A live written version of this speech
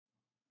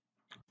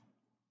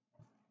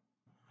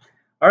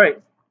All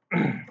right.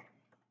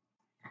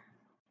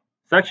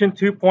 Section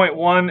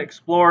 2.1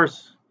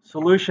 explores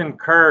solution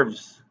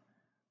curves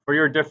for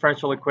your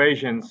differential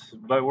equations,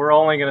 but we're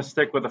only going to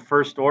stick with the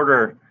first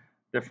order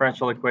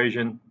differential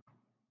equation.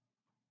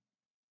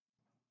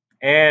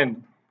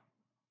 And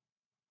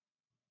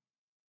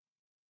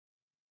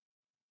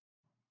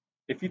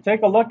if you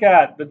take a look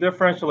at the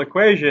differential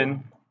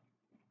equation,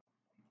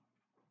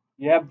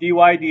 you have dy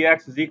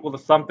dx is equal to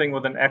something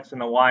with an x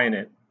and a y in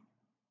it.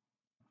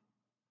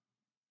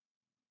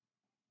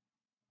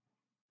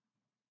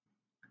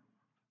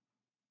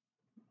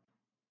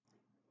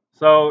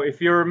 So if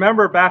you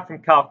remember back from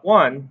Calc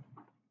 1,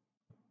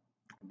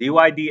 dy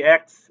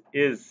dx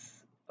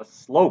is a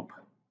slope,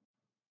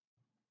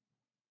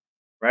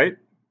 right?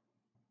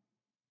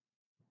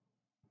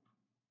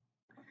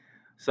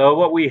 So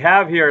what we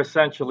have here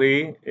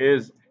essentially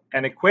is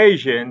an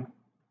equation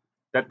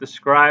that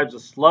describes a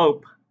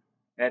slope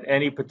at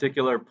any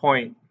particular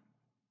point.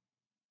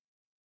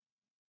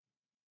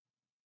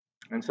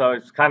 And so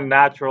it's kind of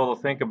natural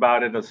to think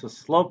about it as a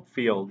slope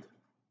field.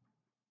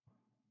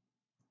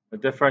 A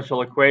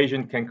differential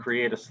equation can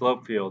create a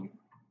slope field.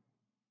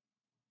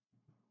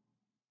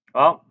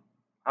 Well,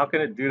 how can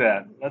it do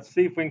that? Let's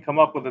see if we can come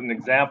up with an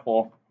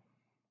example.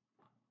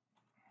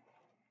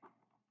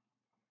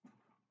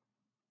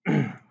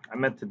 I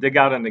meant to dig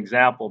out an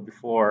example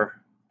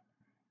before,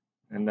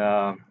 and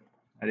I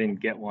didn't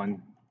get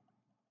one.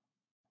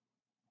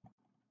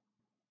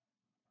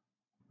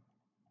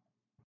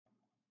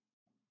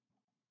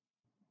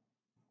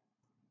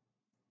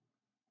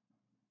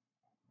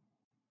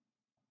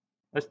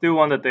 Let's do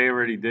one that they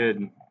already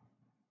did.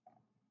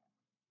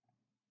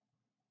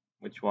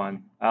 Which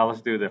one?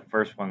 Let's do the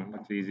first one.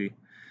 Looks easy.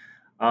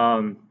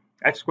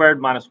 X squared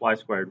minus y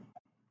squared.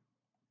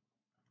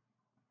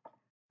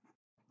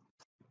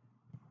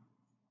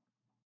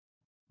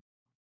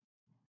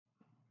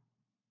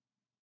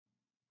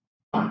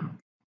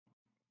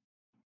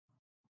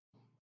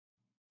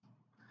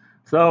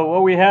 So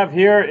what we have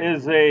here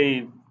is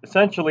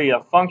essentially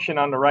a function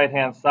on the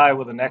right-hand side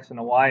with an x and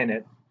a y in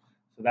it.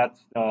 So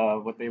that's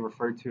what they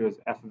refer to as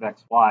f of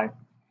x, y.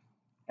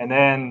 And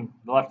then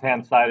the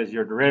left-hand side is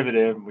your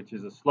derivative, which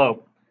is a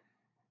slope.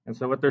 And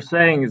so what they're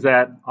saying is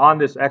that on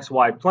this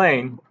xy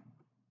plane,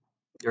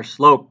 your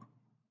slope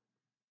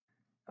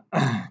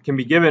can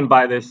be given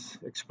by this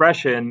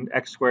expression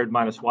x squared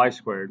minus y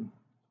squared.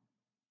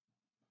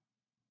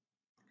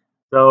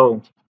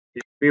 So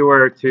if we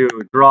were to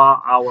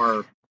draw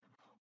our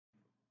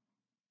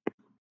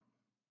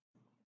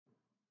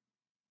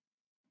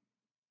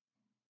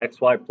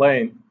xy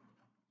plane,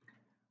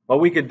 what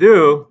we could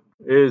do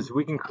is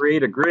we can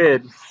create a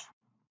grid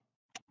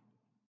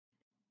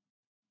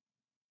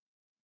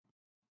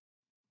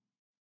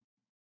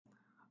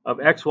of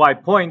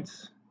xy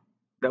points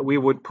that we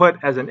would put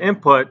as an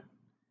input,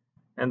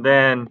 and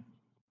then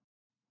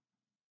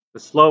the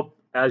slope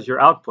as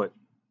your output.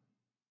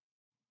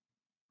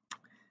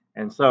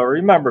 And so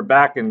remember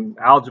back in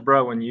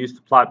algebra when you used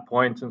to plot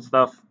points and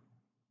stuff,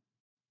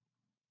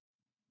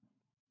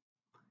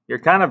 you're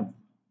kind of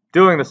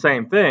doing the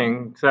same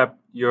thing, except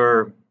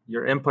your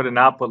input and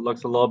output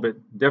looks a little bit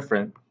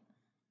different.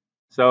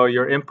 So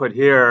your input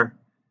here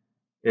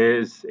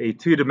is a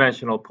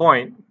two-dimensional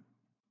point,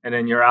 and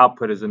then your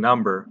output is a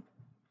number.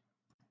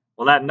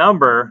 Well, that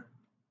number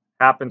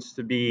happens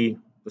to be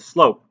the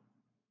slope.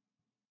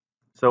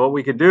 So what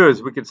we could do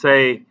is we could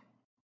say,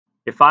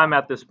 if I'm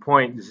at this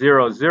point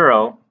 0,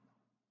 0,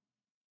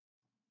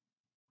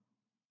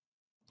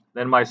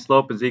 then my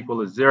slope is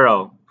equal to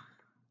 0.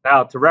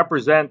 Now, to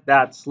represent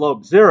that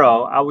slope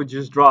 0, I would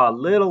just draw a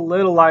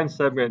little line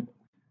segment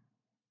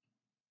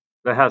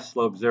that has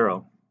slope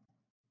 0.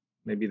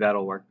 Maybe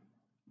that'll work.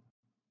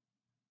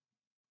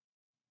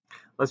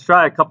 Let's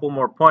try a couple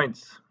more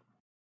points.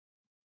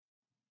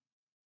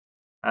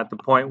 At the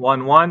point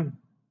 1, 1,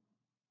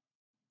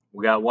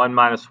 we got 1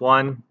 minus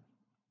 1.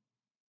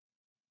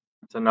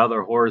 It's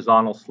another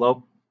horizontal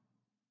slope.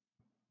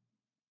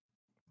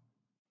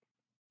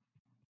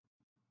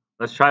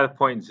 Let's try the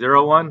point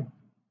 0, 1.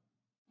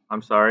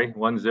 I'm sorry,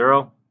 1,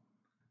 0.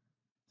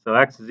 So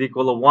x is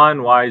equal to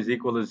 1, y is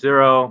equal to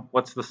 0.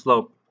 What's the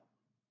slope?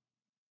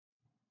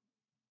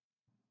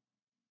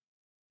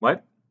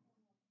 What?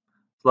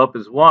 Slope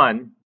is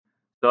 1.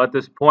 So at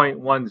this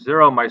point 1,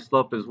 0, my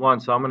slope is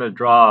 1. So I'm going to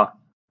draw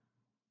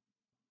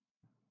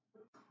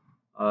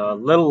a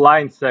little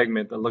line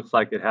segment that looks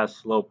like it has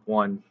slope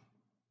 1.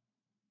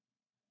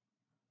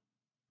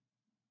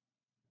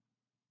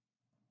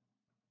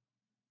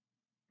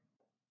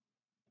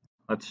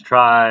 Let's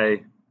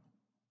try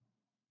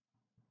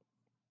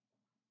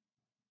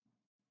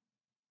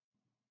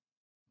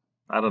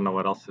I don't know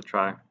what else to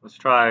try. Let's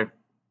try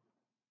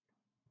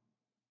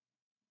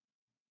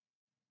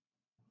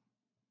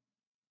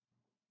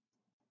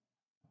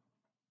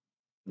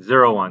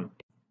 0, 1.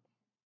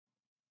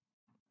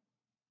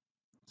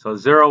 So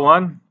 0,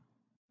 1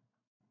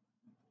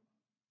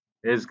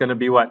 is going to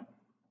be what?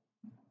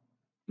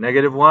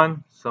 Negative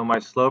 1. So my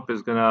slope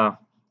is going to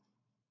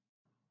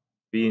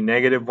be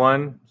negative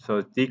 1. So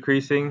it's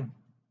decreasing.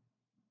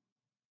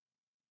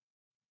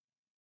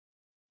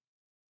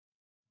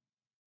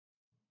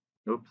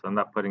 Oops, I'm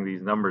not putting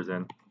these numbers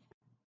in.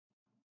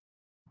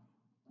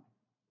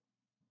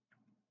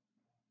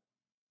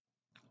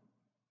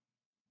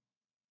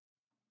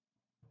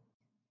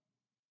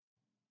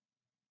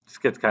 This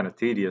gets kind of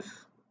tedious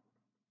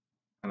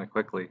kind of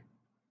quickly.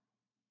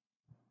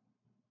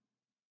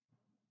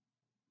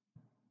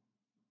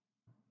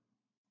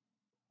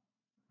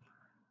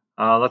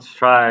 Let's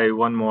try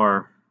one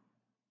more.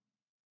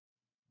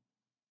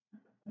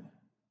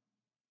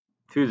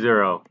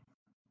 2-0.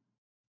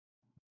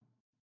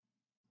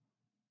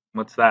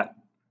 What's that?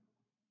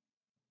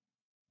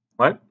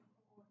 What?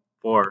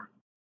 4.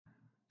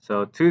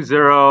 So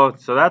 2-0.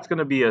 So that's going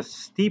to be a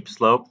steep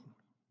slope.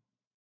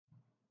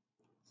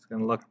 It's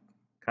going to look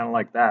kind of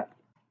like that.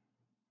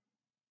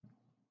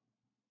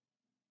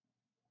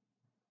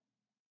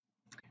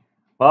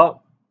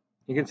 Well,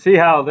 you can see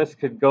how this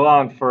could go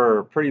on for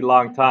a pretty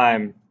long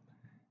time.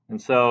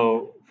 And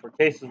so for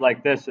cases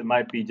like this, it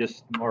might be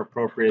just more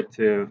appropriate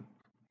to,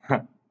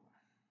 to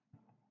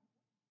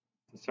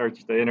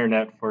search the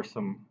internet for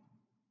some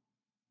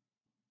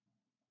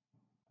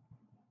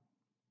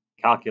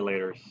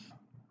calculators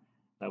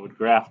that would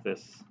graph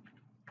this.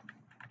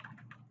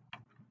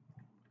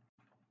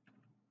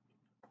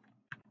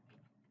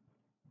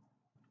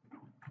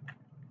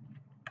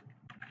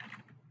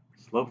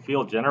 Slope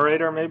field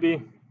generator,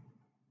 maybe?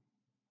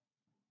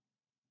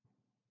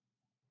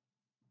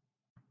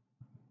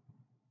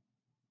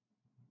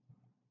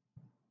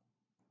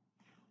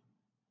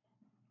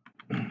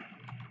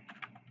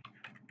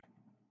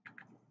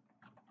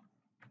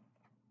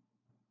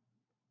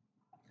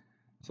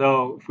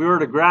 So if we were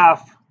to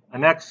graph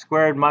an x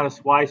squared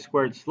minus y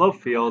squared slope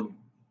field,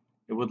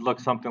 it would look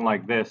something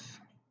like this.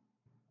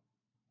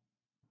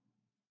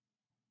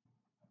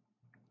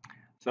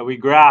 So we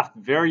graphed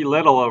very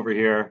little over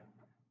here,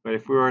 but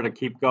if we were to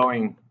keep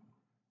going,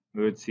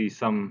 we would see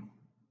some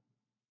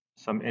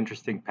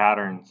interesting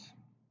patterns.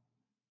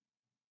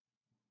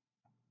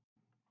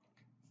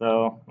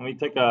 So let me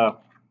take a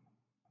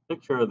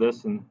picture of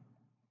this and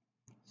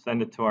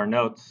send it to our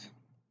notes.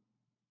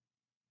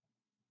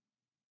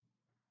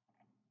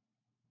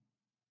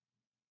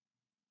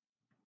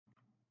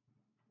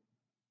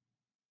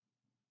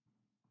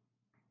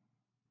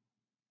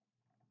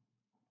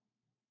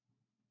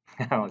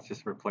 Let's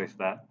just replace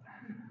that.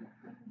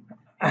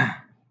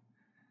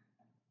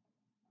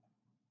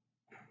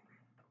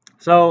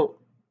 So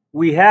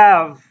we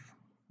have,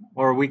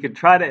 or we could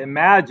try to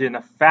imagine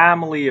a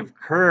family of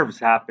curves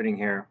happening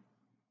here.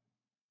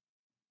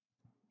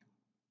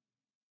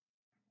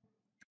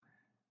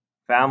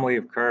 Family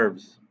of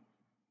curves.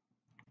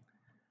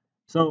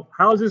 So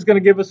how is this going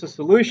to give us a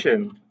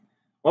solution?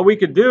 What we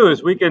could do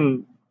is we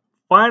can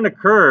find a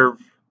curve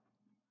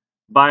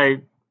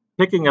by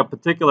picking a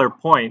particular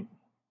point.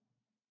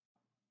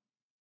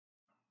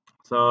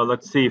 So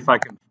let's see if I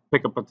can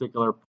pick a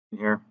particular point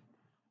here.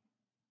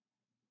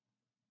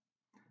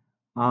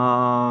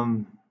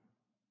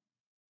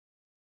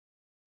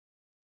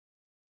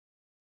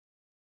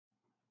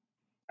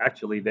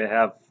 Actually, they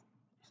have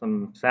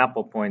some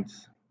sample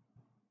points.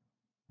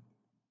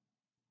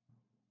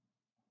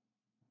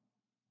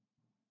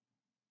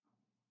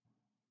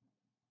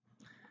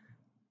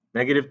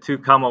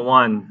 -2,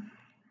 1.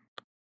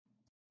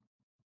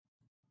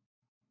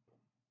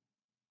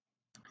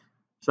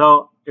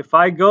 So if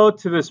I go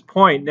to this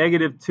point,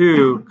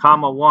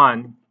 -2,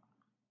 1,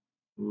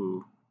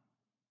 ooh,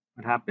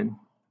 what happened?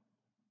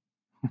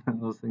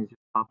 Those things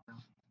just popped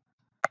out.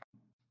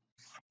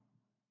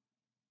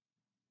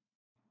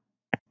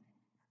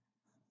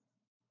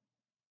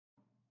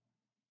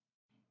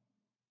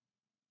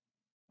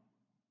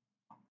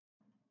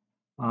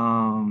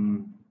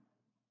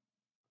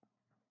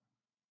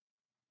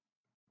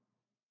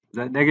 Is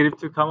that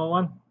 -2,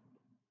 1?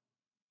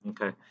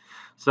 Okay.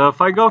 So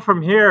if I go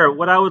from here,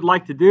 what I would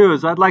like to do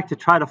is I'd like to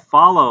try to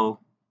follow.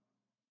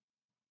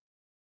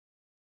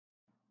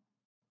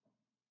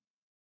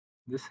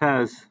 This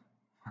has,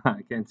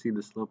 I can't see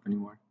the slope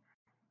anymore.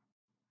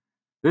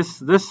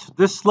 This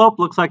slope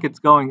looks like it's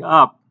going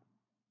up,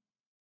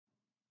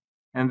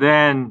 and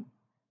then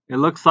it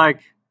looks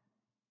like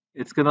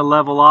it's going to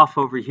level off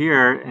over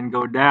here and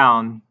go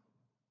down.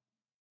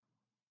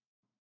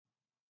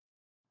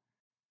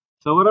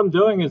 So what I'm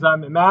doing is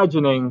I'm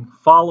imagining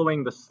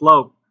following the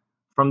slope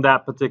from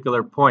that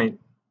particular point.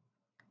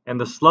 And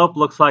the slope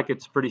looks like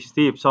it's pretty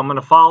steep. So I'm going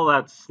to follow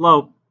that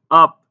slope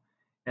up.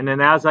 And then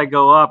as I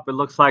go up, it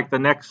looks like the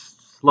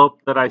next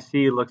slope that I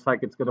see looks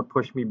like it's going to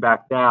push me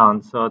back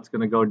down. So it's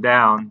going to go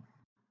down.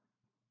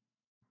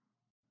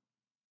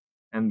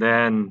 And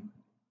then,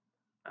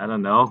 I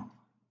don't know,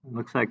 it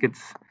looks like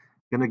it's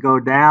going to go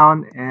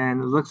down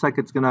and it looks like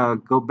it's going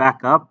to go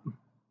back up.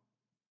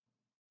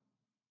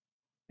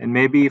 And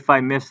maybe if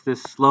I miss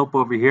this slope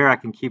over here, I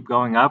can keep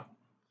going up.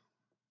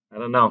 I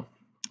don't know.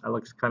 That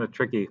looks kind of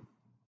tricky.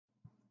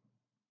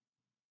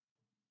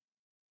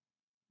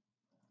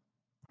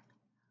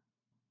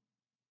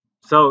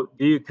 So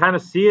do you kind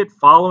of see it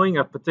following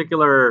a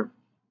particular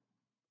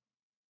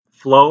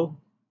flow,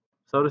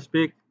 so to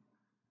speak,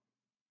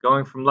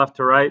 going from left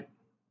to right?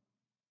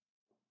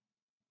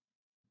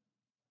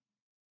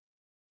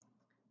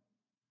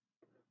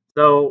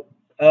 So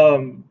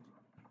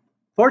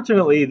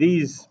fortunately,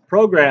 these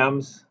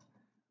programs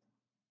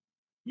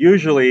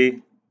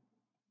usually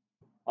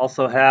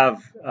also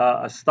have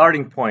a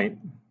starting point.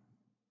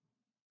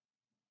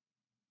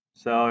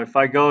 So if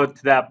I go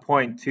to that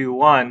point 2,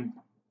 1,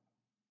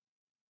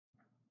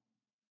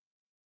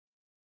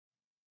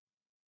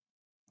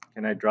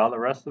 can I draw the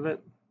rest of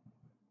it?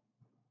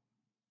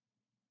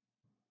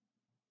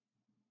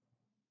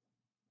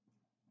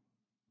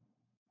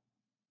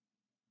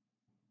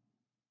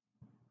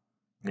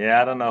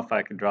 Yeah, I don't know if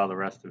I can draw the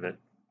rest of it.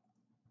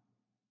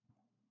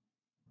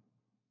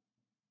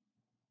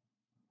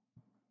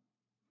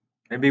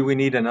 Maybe we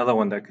need another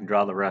one that can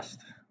draw the rest.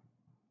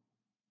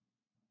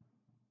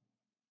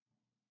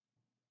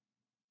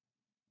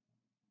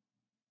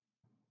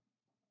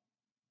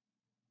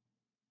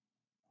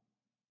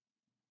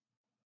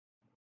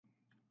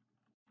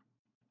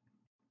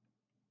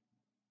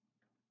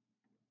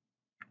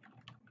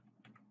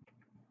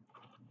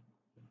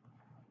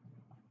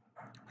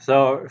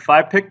 So if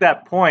I pick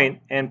that point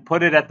and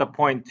put it at the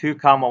point 2,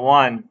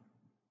 1,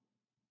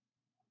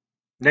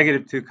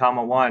 negative 2,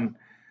 1,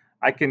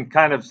 I can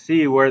kind of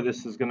see where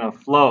this is going to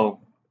flow.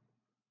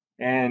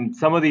 And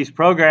some of these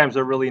programs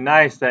are really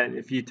nice that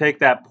if you take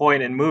that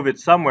point and move it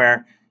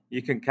somewhere,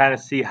 you can kind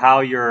of see how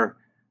your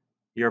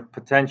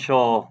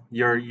potential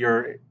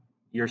your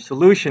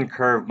solution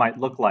curve might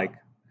look like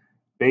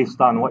based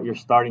on what your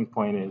starting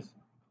point is.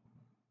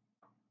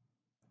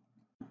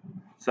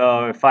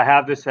 So if I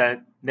have this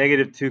at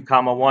negative 2,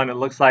 1, it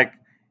looks like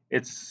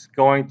it's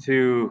going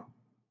to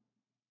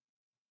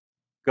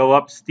go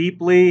up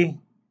steeply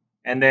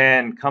and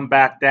then come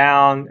back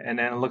down, and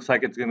then it looks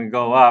like it's going to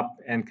go up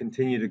and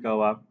continue to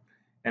go up.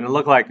 And it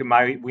looked like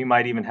we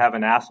might even have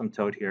an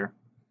asymptote here.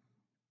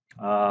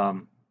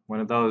 One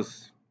of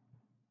those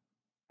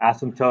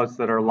asymptotes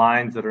that are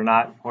lines that are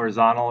not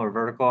horizontal or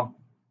vertical.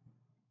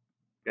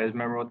 You guys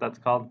remember what that's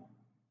called?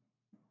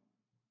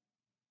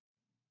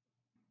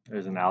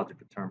 There's an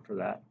algebra term for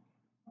that.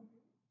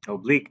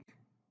 Oblique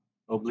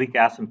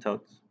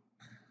asymptotes.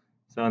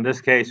 So in this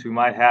case, we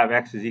might have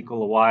x is equal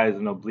to y as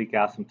an oblique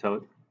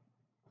asymptote.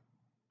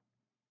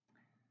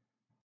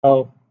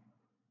 So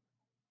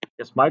I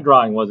guess my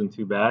drawing wasn't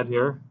too bad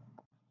here.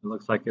 It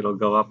looks like it'll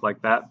go up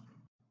like that.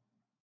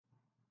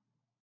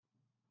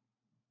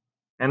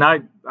 And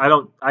I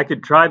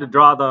could try to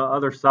draw the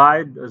other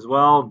side as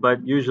well,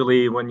 but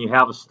usually when you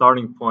have a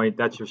starting point,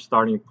 that's your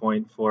starting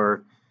point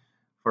for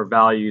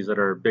values that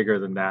are bigger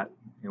than that,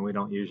 and we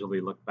don't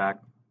usually look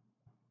back.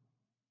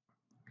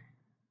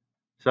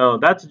 So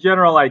that's a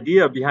general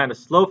idea behind a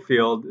slope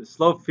field. A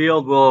slope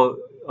field will,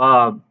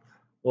 I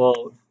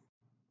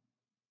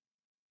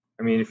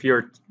mean, if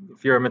you're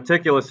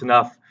meticulous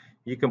enough,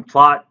 you can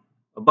plot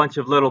a bunch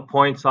of little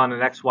points on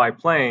an XY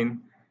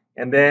plane,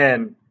 and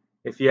then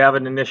if you have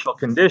an initial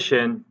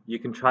condition, you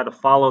can try to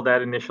follow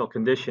that initial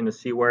condition to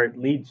see where it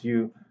leads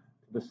you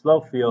to the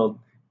slope field,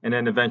 and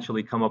then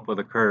eventually come up with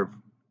a curve.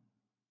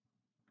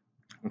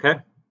 Okay?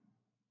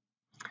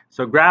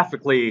 So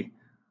graphically,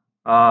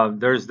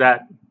 there's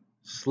that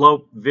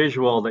slope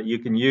visual that you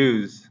can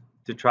use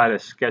to try to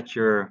sketch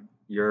your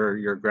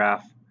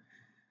graph.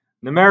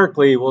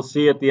 Numerically, we'll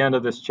see at the end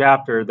of this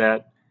chapter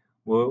that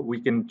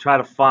we can try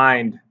to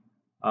find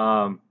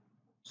some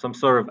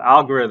sort of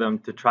algorithm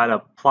to try to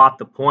plot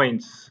the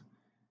points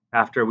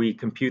after we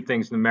compute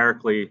things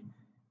numerically,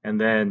 and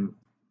then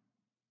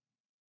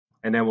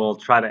we'll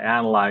try to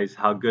analyze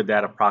how good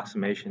that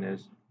approximation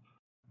is.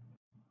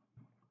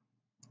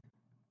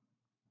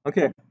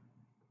 Okay.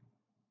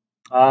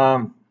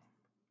 Um,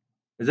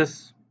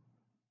 does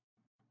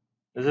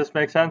this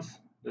make sense?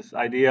 This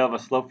idea of a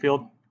slope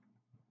field?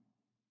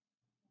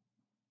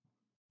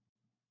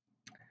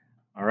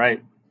 All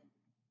right.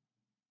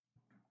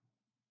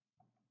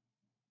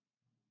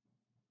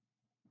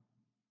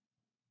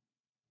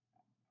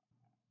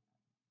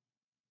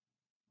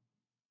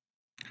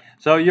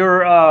 So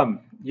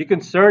you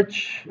can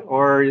search,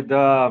 or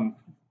the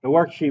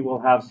worksheet will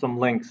have some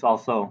links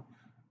also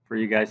for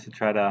you guys to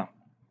try to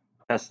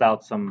test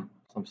out some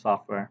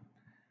software.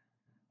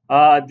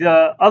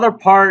 The other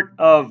part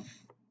of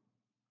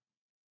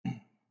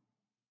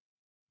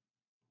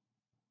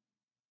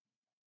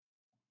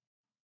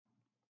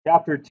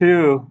chapter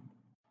 2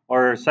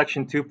 or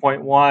section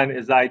 2.1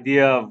 is the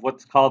idea of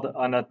what's called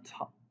an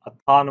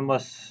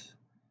autonomous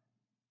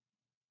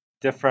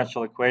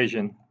differential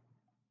equation.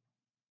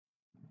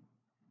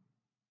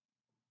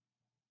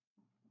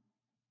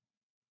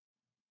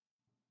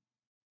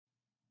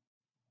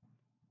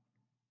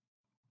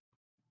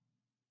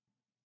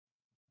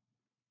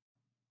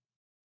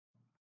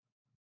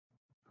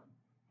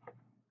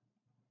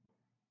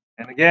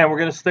 And again, we're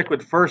going to stick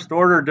with first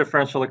order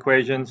differential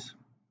equations.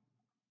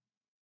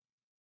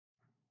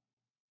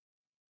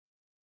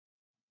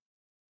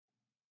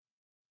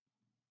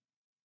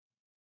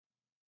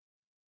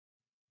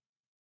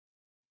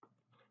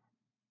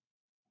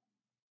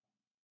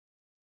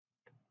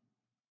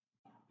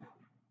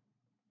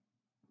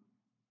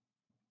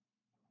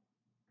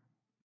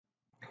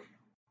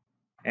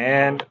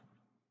 And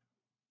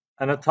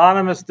An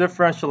autonomous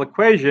differential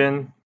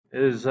equation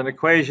is an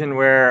equation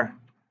where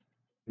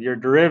your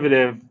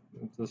derivative,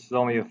 this is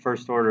only the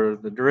first order,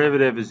 the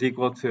derivative is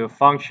equal to a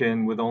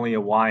function with only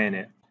a y in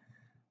it.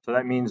 So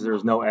that means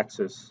there's no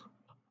x's.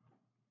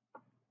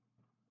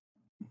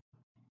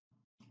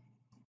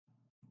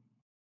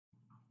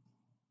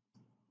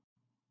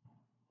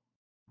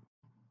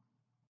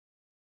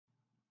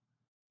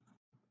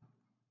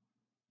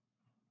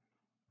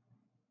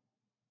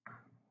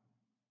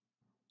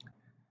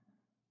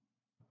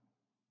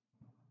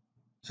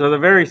 So the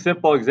very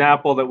simple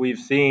example that we've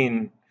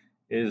seen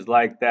is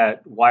like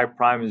that y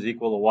prime is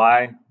equal to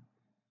y.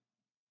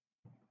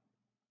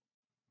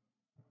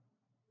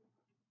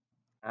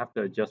 I have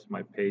to adjust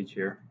my page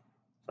here.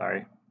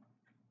 Sorry.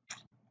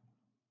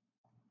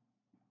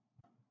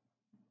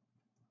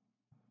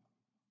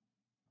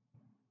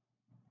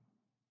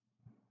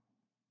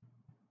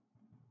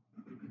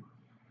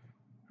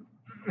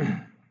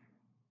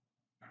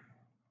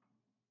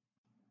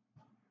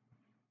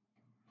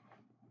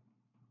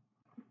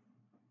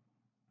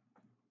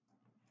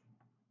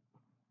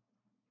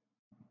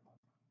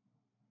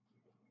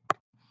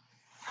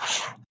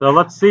 So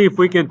let's see if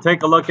we can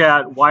take a look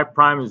at y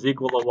prime is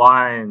equal to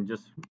y and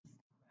just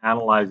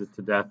analyze it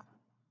to death.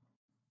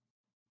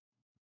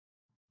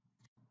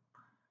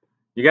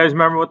 You guys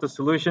remember what the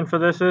solution for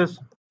this is?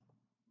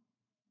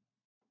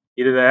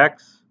 E to the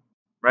x,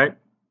 right?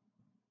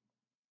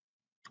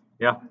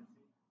 Yeah.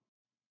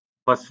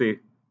 Plus c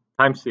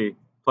times c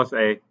plus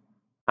a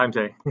times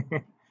a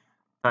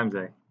times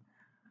a.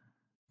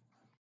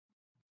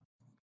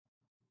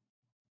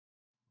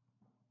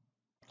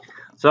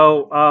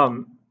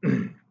 So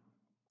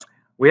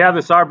we have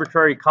this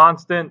arbitrary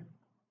constant.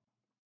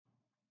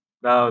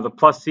 The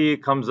plus c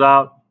comes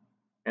out,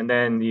 and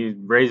then you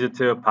raise it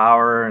to a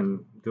power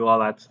and do all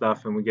that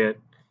stuff, and we get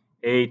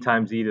a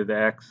times e to the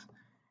x.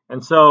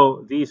 And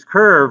so these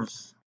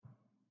curves,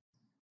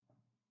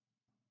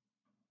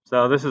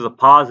 so this is a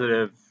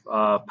positive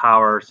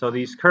power, so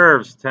these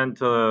curves tend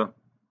to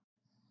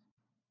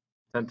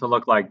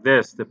look like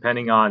this,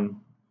 depending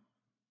on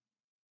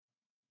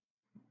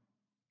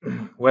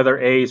whether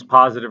a is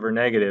positive or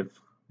negative.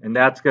 And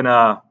that's you're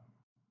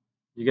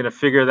gonna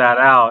figure that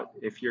out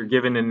if you're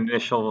given an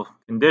initial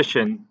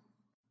condition,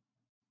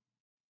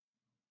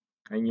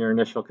 and your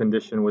initial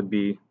condition would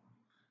be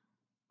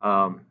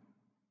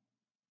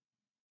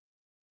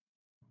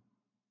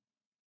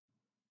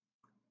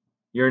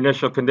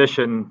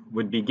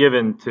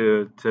given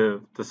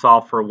to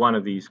solve for one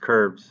of these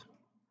curves.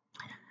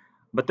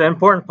 But the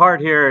important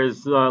part here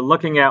is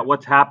looking at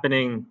what's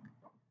happening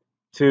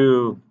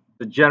to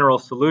the general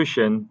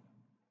solution.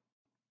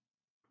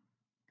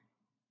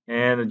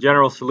 And the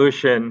general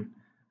solution,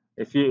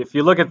 if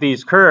you look at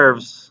these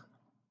curves,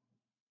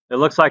 it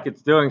looks like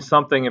it's doing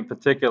something in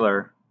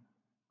particular.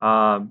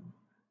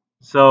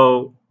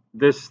 So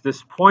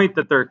this point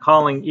that they're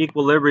calling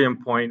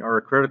equilibrium point or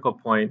a critical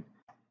point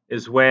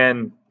is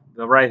when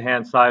the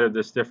right-hand side of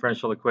this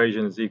differential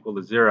equation is equal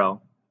to 0.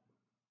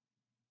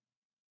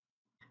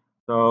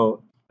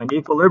 So an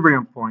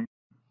equilibrium point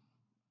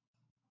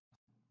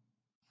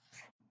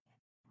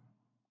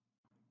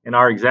in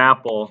our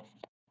example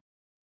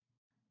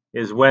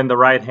is when the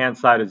right-hand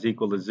side is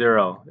equal to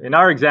 0. In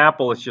our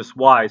example, it's just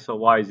y, so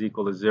y is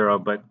equal to 0,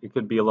 but it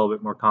could be a little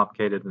bit more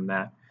complicated than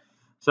that.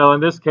 So in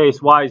this case,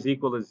 y is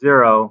equal to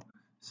 0.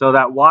 So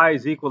that y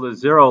is equal to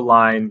 0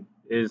 line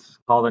is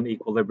called an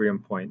equilibrium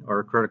point or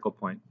a critical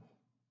point.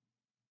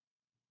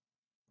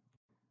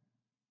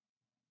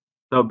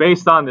 So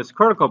based on this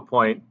critical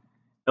point,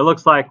 it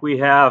looks like we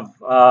have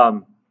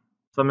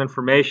some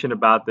information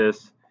about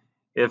this.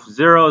 If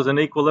 0 is an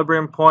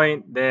equilibrium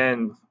point,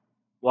 then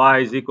y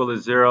is equal to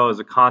 0 is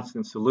a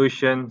constant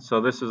solution.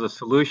 So this is a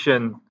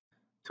solution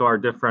to our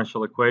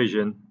differential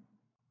equation,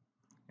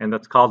 and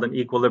that's called an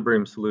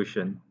equilibrium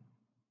solution.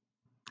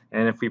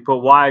 And if we put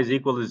y is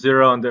equal to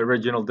 0 in the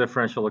original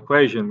differential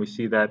equation, we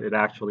see that it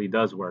actually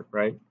does work,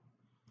 right?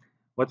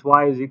 What's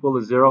y is equal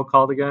to 0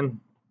 called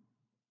again?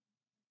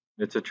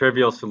 It's a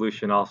trivial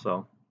solution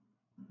also.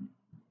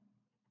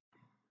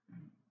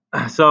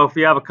 So if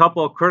you have a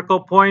couple of critical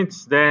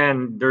points,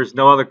 then there's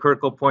no other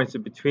critical points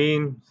in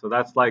between. So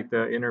that's like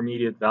the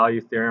intermediate value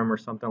theorem or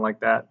something like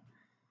that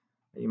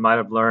you might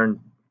have learned.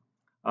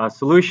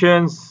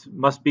 Solutions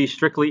must be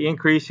strictly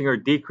increasing or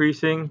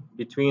decreasing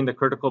between the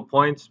critical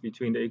points,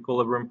 between the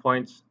equilibrium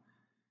points.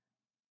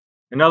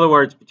 In other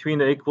words, between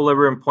the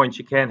equilibrium points,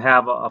 you can't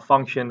have a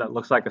function that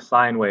looks like a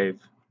sine wave,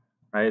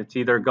 right? It's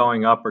either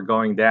going up or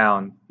going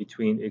down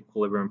between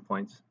equilibrium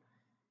points.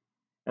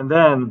 And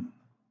then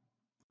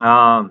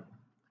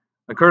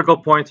the critical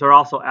points are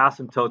also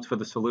asymptotes for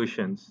the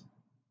solutions.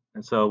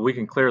 And so we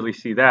can clearly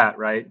see that,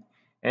 right?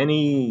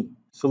 Any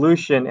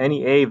solution,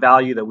 any a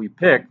value that we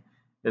pick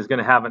is going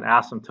to have an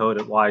asymptote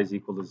at y is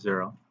equal to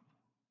 0.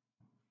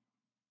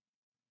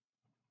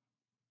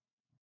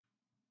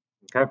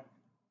 Okay.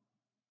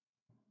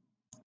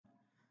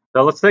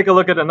 So let's take a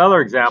look at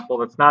another example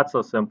that's not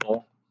so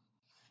simple.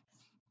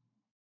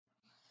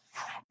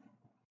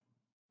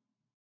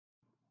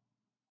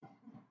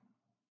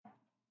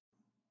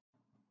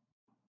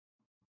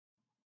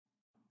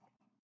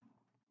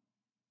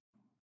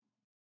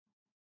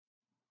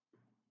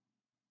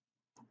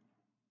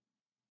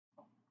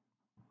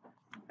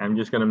 I'm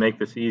just going to make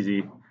this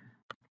easy.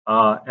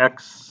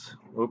 X,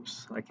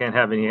 oops, I can't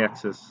have any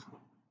x's,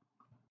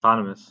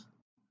 autonomous.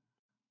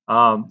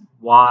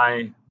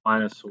 Y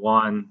minus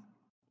 1,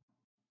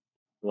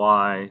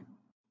 y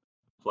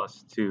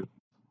plus 2.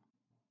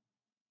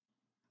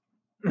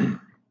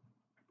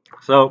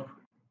 So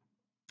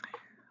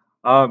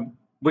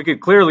we could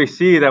clearly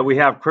see that we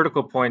have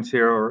critical points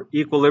here, or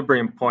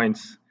equilibrium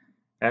points,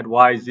 at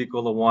y is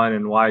equal to 1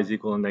 and y is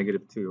equal to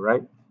negative 2,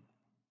 right?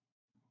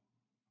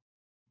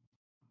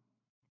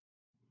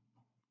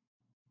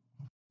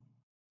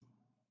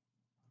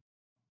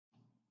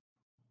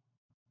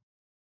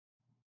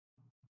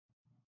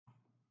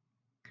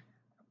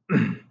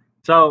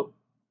 So,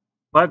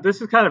 but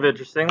this is kind of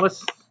interesting.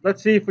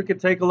 Let's see if we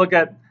could take a look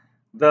at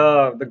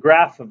the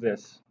graph of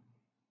this,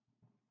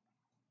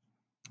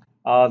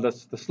 the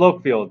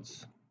slope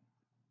fields.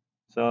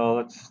 So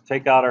let's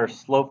take out our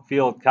slope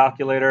field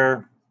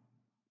calculator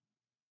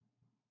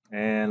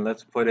and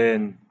let's put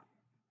in,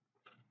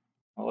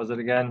 what was it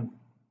again?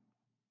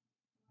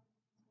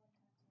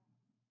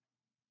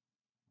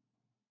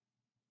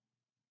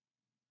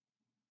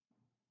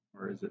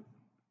 Where is it?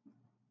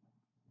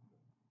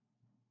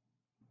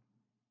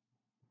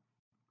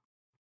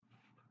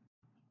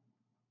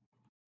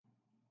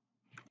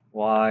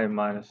 Y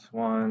minus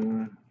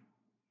 1.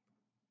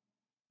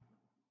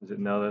 Does it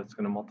know that it's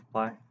going to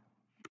multiply?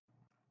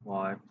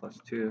 Y plus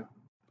 2.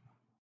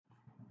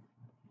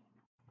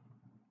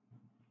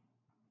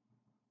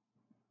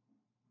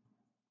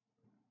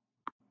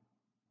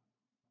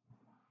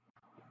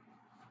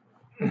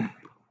 I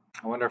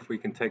wonder if we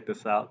can take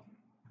this out.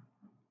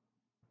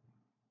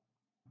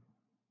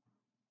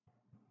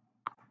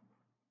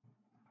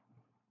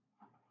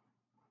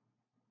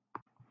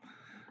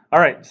 All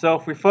right, so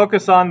if we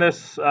focus on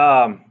this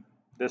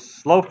this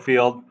slope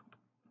field,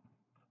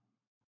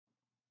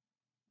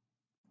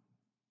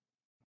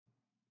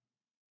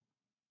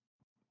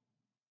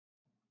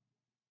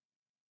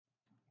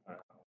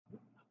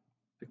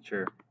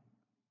 picture.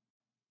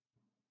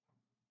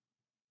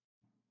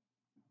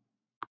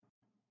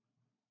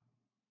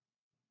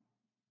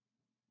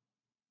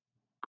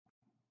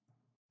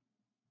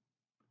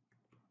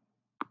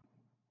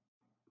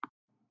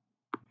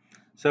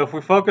 So if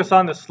we focus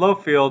on the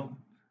slope field,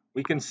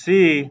 we can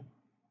see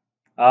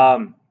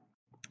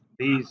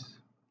these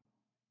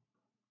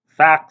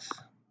facts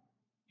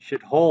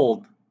should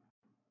hold.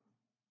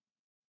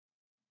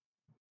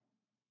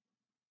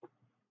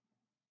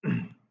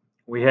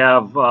 We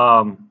have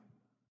y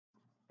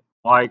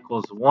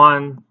equals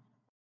 1,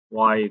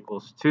 y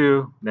equals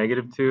 2,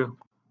 negative 2.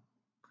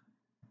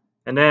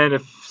 And then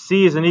if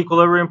c is an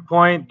equilibrium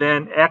point,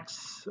 then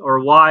x or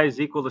y is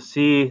equal to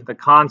c, the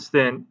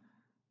constant,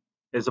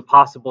 is a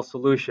possible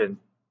solution,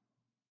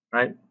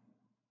 right?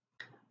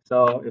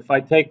 So if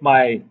I take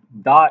my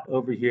dot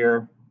over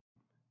here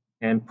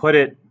and put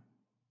it,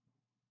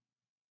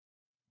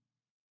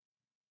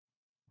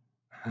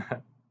 I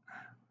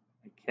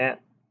can't,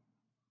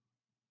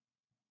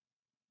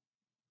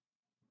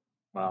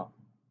 well,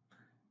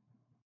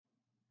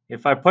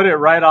 if I put it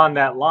right on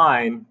that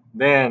line,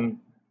 then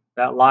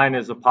that line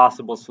is a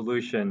possible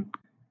solution.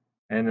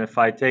 And if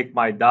I take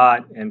my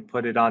dot and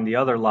put it on the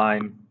other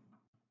line,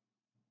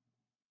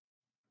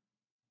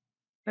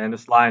 and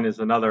this line is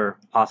another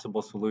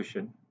possible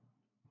solution.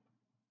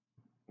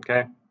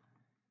 Okay.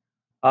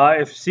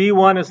 If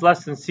C1 is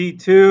less than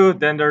C2,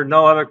 then there are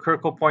no other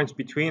critical points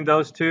between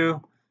those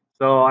two.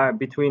 So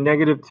between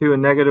negative 2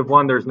 and negative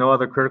 1, there's no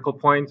other critical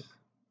points.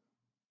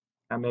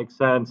 That makes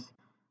sense.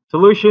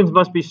 Solutions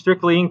must be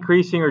strictly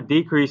increasing or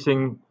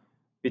decreasing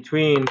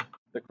between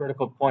the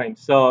critical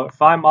points. So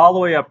if I'm all the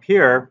way up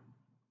here,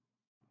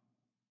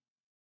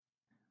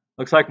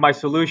 looks like my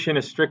solution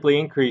is strictly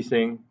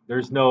increasing.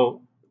 There's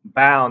no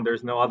bound.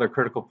 There's no other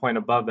critical point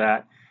above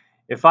that.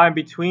 If I'm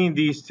between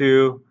these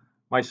two,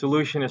 my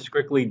solution is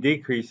strictly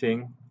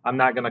decreasing. I'm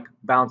not going to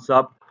bounce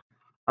up.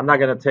 I'm not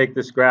going to take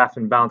this graph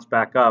and bounce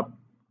back up.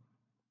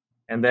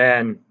 And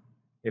then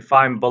if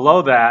I'm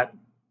below that,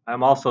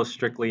 I'm also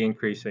strictly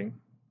increasing.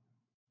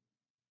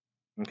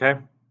 Okay?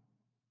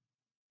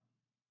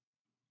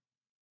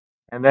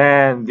 And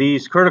then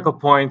these critical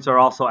points are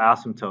also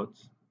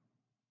asymptotes.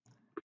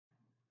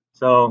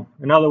 So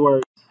in other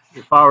words,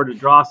 if I were to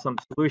draw some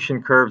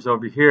solution curves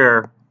over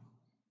here,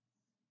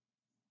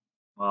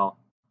 well,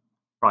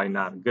 probably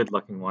not a good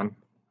looking one.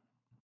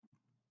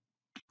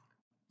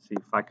 See,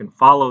 if I can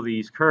follow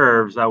these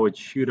curves, I would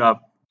shoot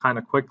up kind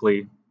of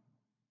quickly.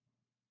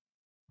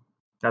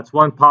 That's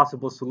one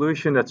possible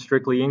solution that's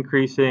strictly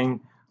increasing,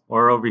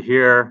 or over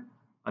here,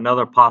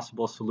 another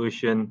possible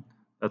solution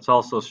that's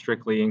also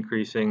strictly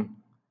increasing.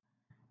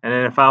 And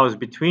then if I was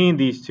between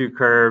these two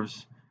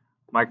curves,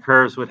 my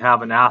curves would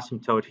have an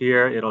asymptote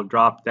here. It'll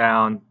drop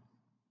down,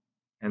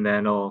 and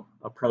then it'll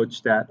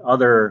approach that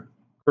other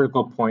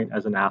critical point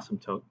as an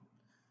asymptote.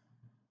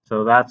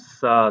 So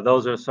that's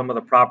those are some of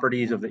the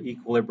properties of the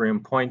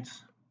equilibrium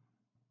points.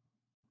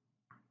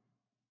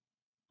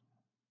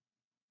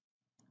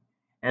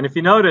 And if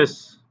you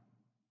notice,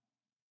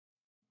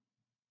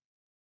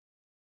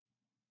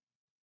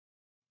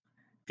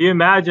 you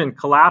imagine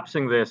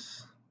collapsing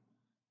this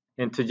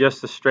into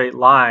just a straight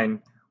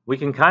line, we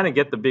can kind of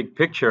get the big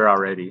picture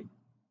already.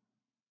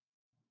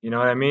 You know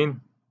what I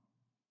mean?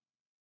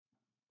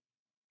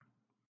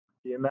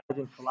 If you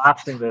imagine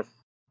collapsing this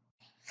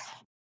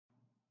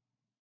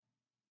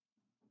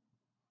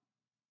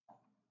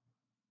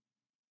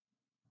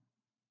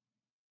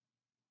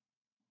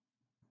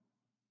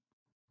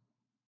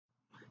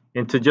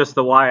into just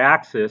the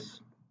y-axis,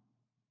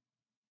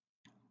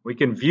 we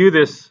can view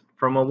this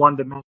from a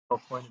one-dimensional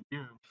point of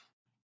view.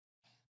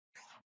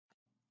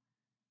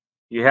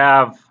 You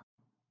have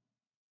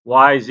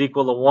y is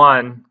equal to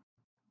 1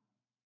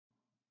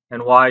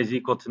 and y is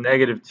equal to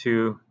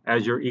 -2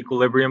 as your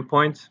equilibrium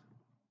points.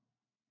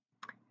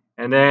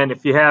 And then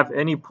if you have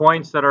any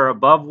points that are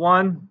above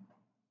 1,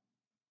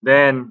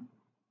 then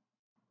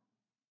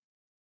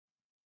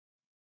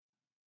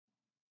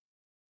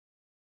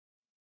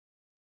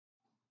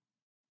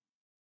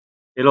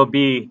it'll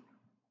be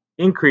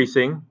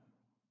increasing.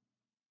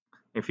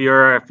 If you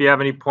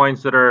have any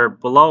points that are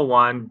below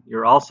 1,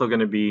 you're also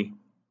going to be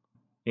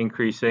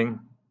increasing.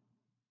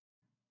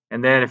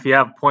 And then if you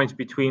have points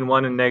between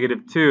 1 and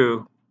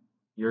 -2,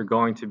 you're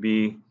going to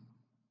be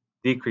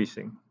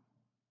decreasing.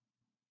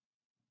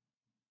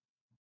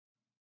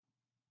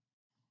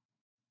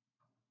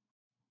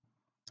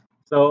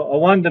 So a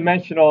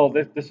one-dimensional,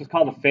 this is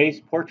called a phase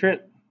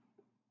portrait.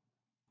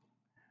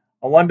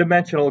 A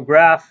one-dimensional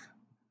graph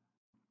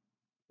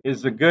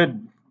is a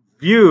good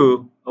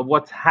view of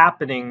what's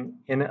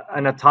happening in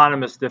an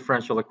autonomous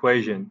differential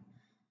equation.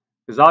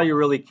 Because all you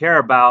really care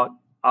about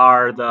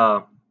are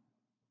the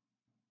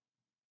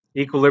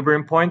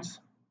equilibrium points,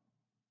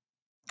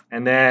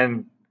 and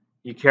then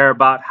you care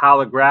about how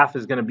the graph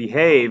is going to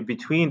behave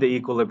between the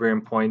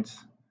equilibrium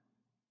points.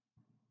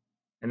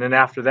 And then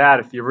after that,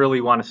 if you really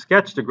want to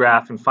sketch the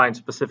graph and find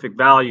specific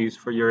values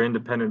for your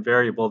independent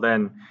variable,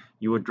 then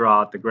you would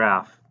draw out the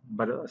graph.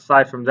 But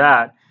aside from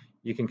that,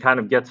 you can kind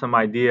of get some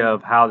idea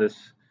of how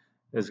this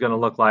is going to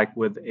look like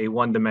with a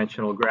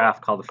one-dimensional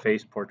graph called a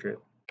phase portrait.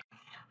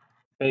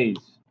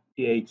 Phase,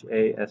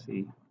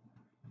 P-H-A-S-E.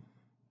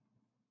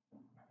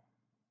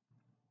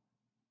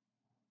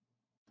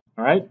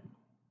 All right.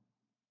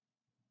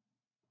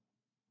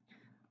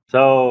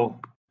 So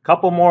a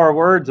couple more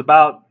words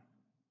about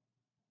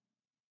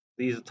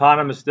these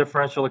autonomous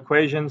differential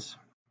equations.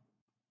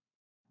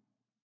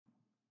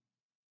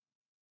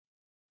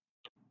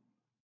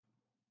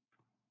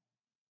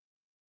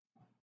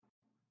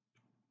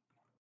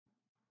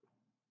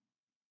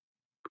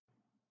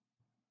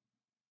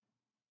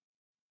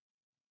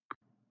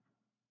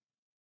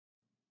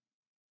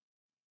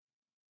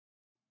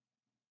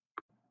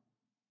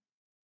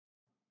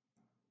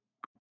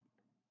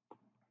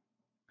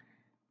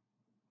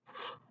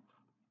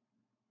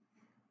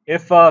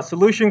 If a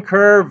solution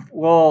curve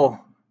will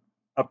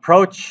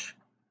approach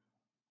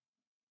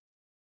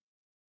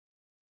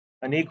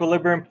an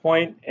equilibrium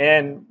point,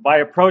 and by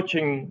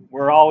approaching,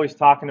 we're always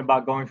talking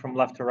about going from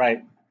left to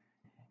right.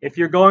 If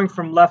you're going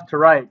from left to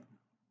right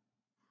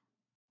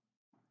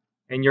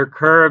and your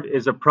curve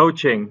is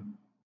approaching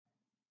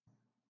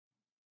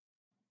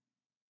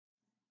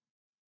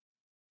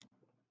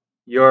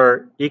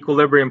your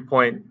equilibrium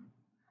point,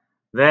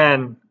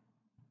 then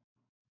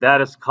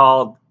that is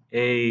called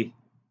a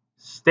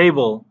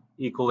stable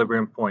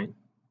equilibrium point.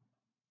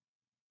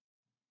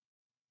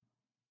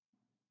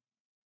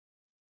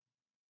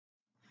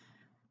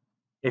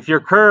 If your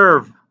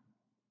curve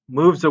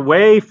moves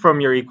away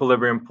from your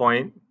equilibrium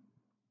point,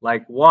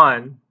 like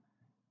 1,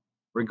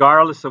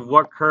 regardless of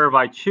what curve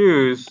I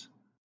choose,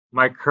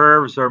 my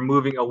curves are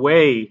moving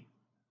away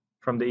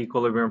from the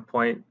equilibrium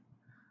point,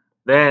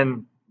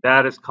 then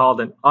that is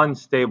called an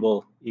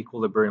unstable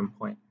equilibrium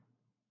point.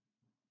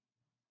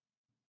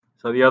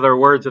 So the other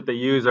words that they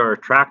use are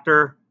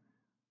attractor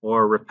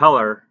or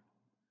repeller.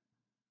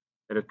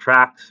 It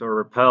attracts or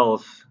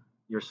repels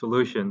your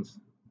solutions.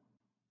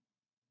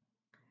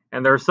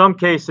 And there are some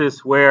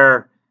cases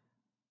where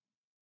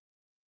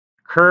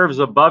curves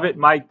above it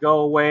might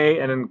go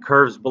away and then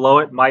curves below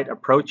it might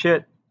approach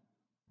it.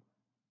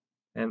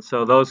 And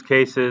so those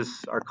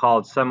cases are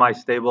called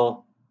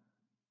semi-stable.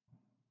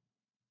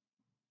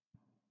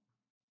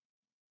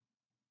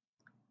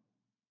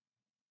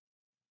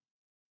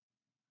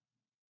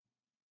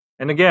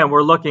 And again,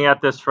 we're looking at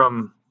this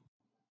from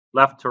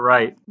left to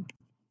right.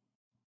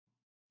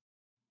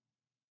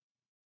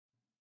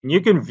 And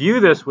you can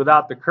view this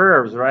without the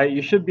curves, right?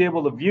 You should be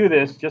able to view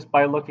this just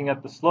by looking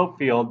at the slope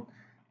field.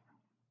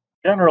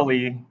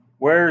 Generally,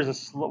 where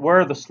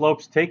are the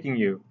slopes taking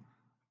you?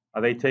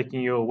 Are they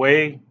taking you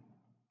away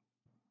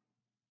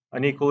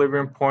an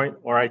equilibrium point,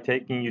 or are they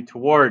taking you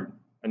toward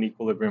an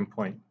equilibrium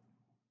point?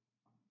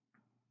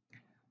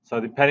 So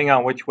depending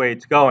on which way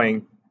it's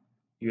going,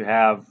 you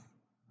have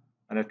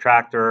an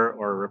attractor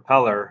or a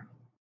repeller,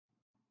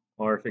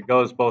 or if it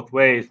goes both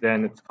ways,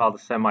 then it's called a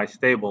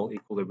semi-stable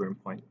equilibrium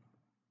point.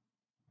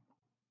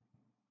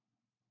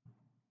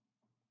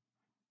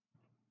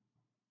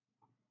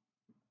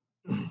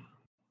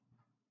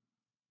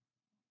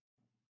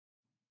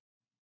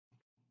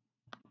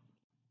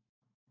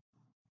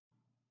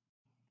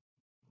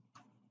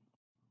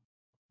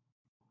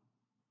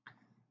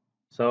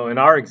 So in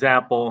our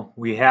example,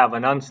 we have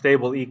an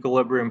unstable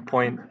equilibrium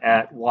point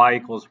at y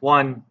equals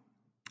 1,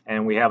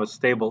 and we have a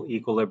stable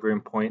equilibrium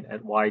point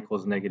at y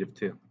equals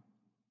 -2.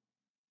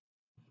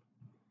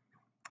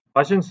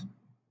 Questions?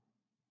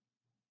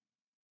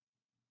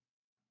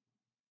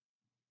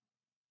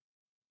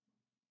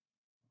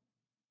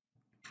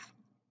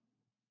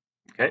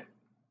 Okay.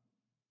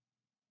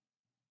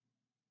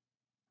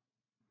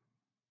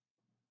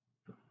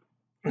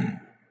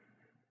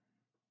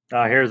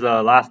 Here's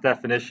a last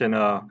definition,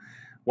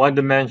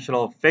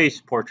 one-dimensional face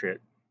portrait.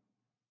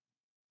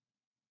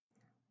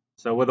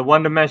 So with a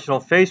one-dimensional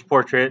face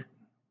portrait,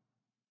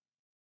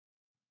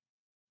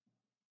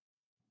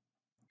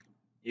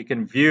 you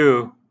can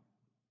view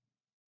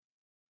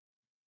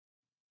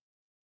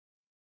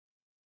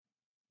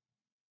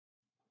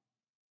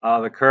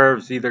the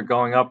curves either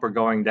going up or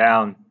going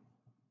down.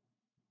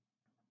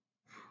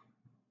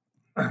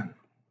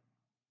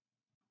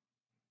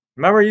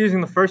 Remember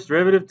using the first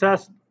derivative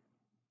test?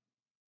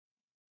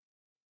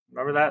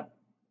 Remember that?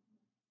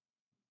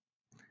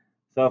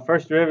 So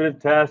first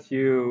derivative test,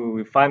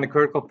 you find the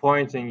critical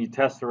points and you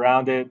test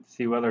around it to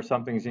see whether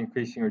something is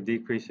increasing or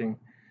decreasing.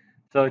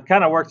 So it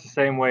kind of works the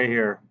same way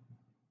here.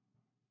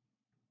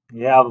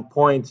 You have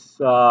points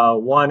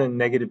 1 and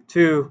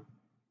 -2,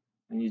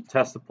 and you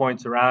test the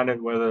points around it,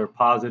 whether they're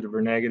positive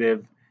or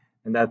negative,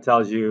 and that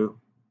tells you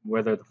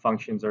whether the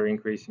functions are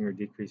increasing or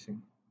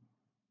decreasing.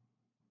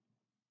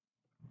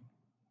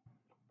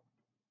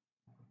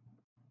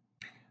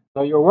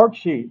 So your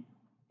worksheet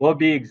will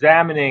be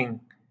examining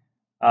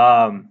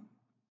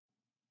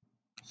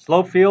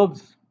slope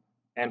fields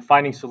and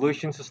finding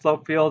solutions to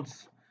slope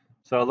fields.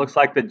 So it looks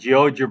like the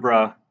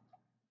GeoGebra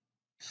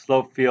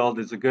slope field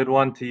is a good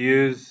one to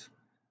use.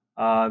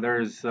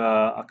 There's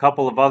a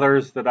couple of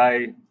others that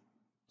I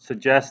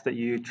suggest that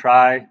you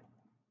try,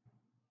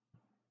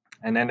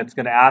 and then it's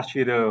going to ask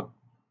you to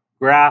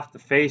graph the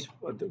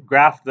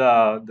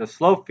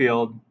slope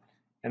field,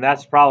 and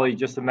that's probably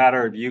just a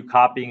matter of you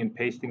copying and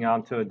pasting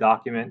onto a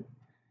document.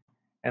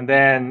 And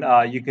then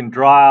you can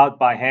draw out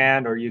by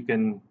hand, or you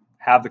can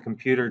have the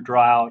computer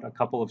draw out a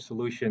couple of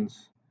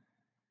solutions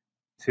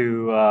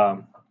to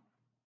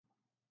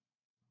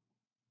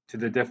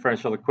the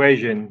differential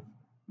equation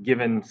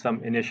given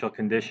some initial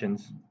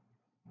conditions.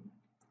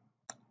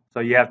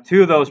 So you have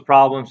 2 of those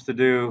problems to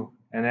do,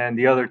 and then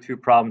the other 2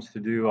 problems to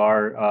do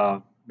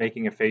are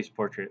making a face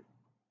portrait.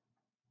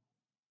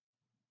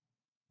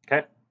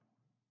 Okay.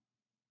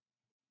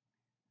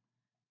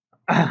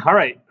 All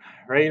right,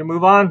 ready to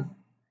move on?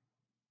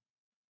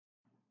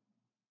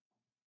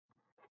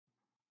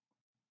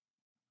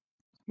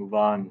 Move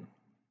on.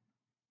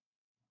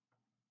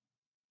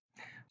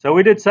 So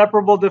we did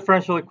separable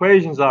differential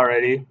equations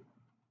already,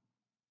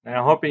 and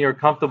I'm hoping you're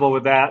comfortable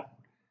with that.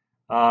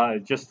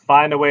 Just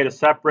find a way to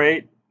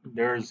separate.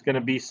 There's going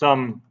to be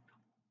some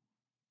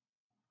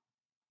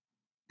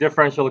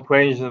differential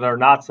equations that are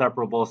not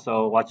separable,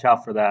 so watch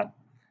out for that.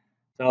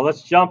 So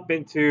let's jump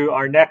into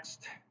our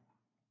next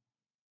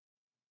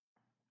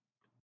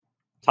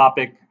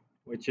topic,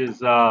 which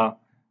is a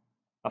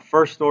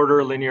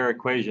first-order linear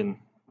equation.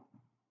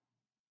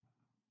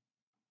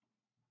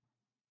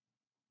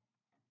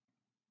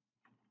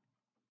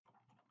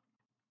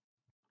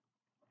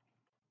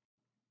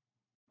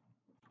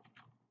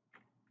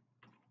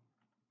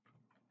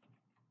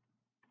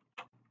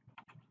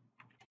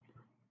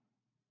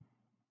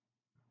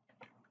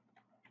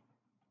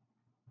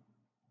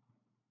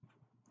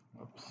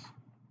 Oops.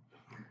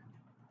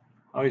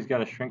 Always got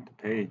to shrink the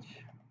page.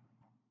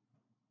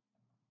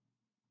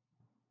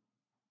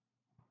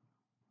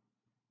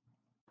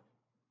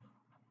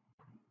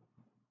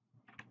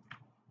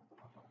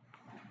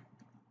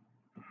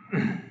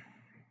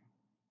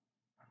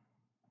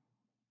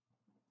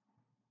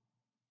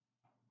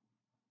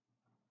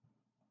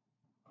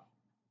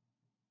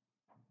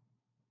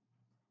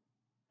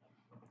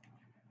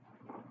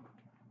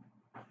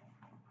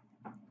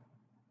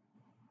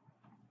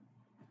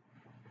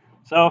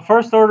 So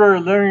first order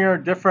linear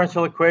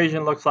differential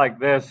equation looks like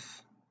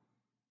this.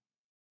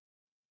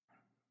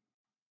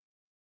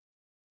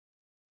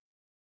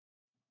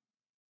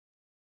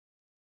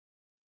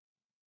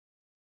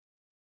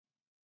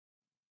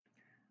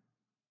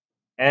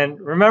 And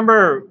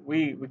remember,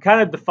 we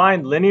kind of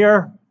defined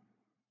linear,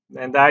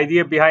 and the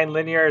idea behind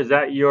linear is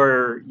that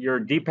your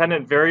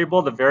dependent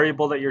variable, the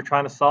variable that you're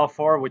trying to solve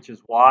for, which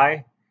is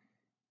y,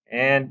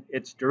 and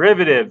its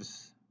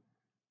derivatives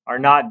are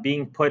not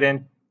being put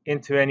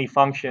into any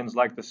functions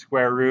like the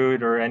square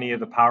root or any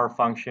of the power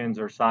functions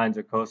or sines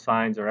or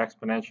cosines or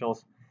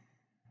exponentials.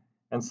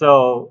 And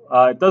so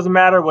it doesn't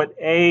matter what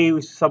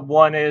a sub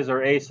 1 is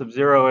or a sub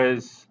 0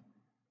 is,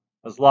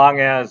 as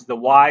long as the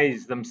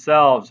y's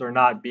themselves are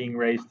not being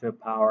raised to the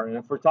power. And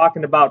if we're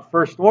talking about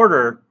first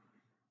order,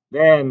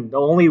 then the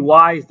only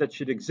y's that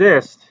should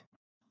exist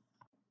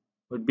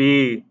would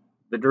be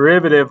the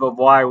derivative of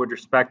y with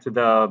respect to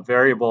the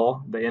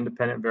variable, the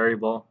independent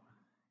variable,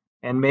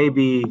 and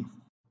maybe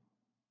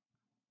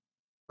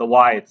the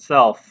y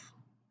itself.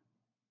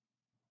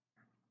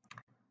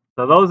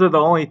 So those are the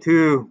only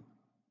 2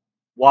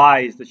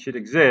 y's that should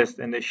exist,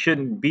 and they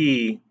shouldn't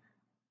be,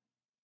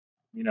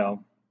 you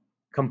know,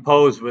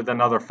 composed with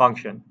another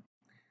function.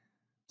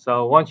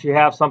 So once you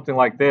have something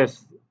like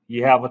this,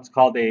 you have what's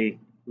called a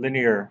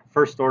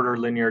first order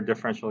linear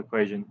differential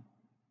equation.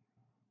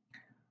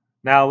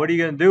 Now, what are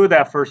you going to do with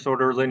that first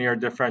order linear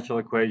differential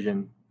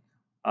equation?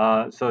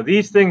 So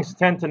these things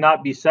tend to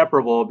not be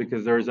separable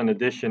because there's an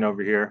addition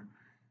over here.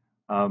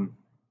 But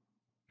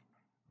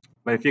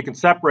if you can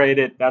separate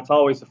it, that's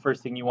always the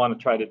first thing you want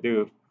to try to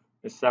do,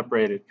 is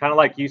separate it. Kind of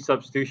like use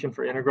substitution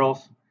for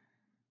integrals.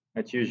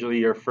 That's usually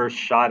your first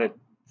shot at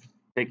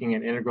taking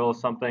an integral of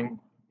something.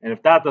 And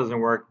if that doesn't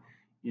work,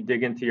 you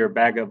dig into your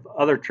bag of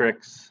other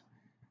tricks.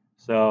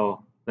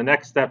 So the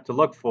next step to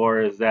look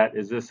for is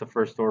this a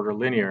first order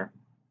linear?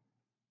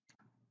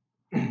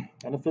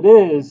 And if it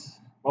is,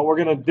 what we're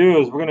going to do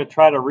is we're going to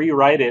try to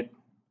rewrite it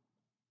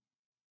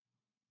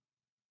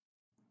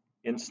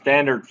in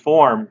standard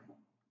form.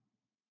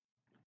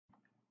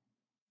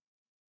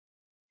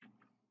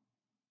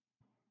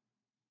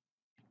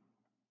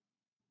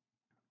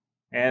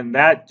 And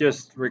that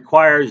just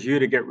requires you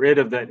to get rid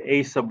of that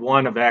a sub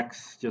 1 of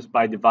x just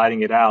by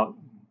dividing it out.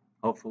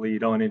 Hopefully you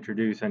don't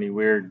introduce any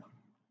weird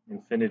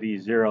infinity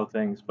zero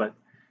things, but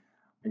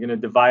you're going to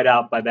divide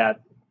out by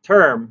that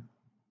term.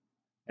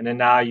 And then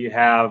now you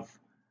have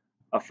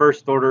a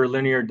first order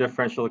linear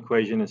differential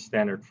equation in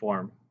standard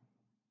form.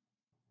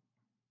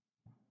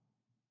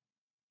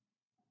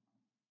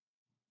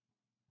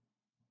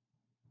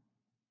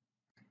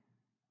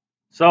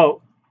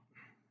 So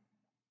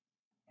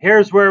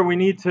here's where we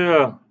need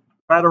to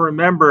try to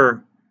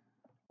remember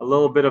a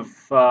little bit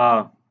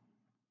of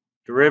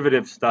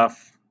derivative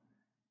stuff.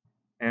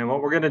 And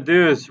what we're going to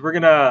do is we're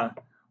going to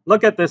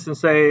look at this and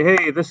say,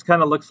 hey, this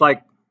kind of looks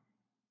like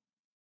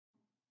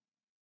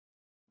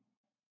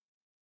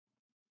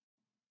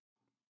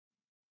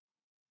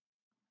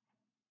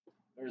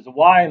there's a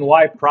y and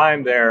y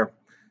prime there.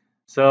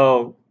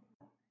 So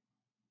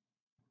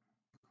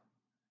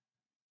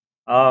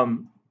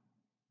and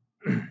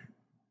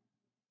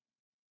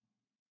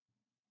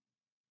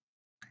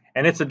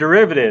it's a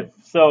derivative.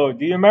 So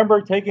do you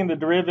remember taking the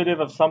derivative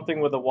of something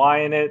with a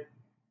y in it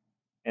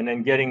and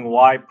then getting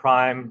y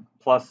prime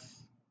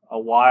plus a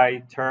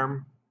y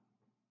term?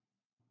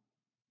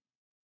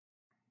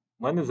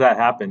 When does that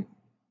happen?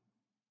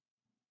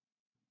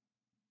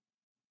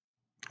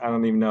 I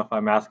don't even know if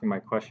I'm asking my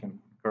question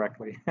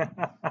correctly.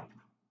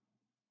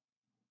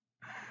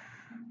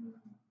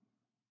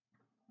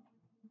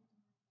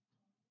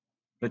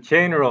 The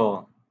chain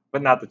rule,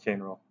 but not the chain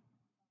rule.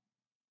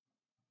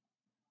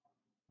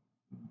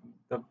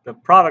 The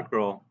product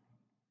rule.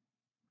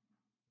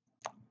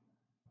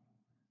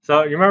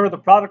 So you remember the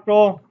product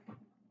rule?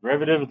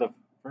 Derivative of the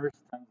first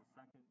times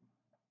the second,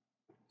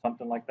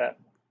 something like that.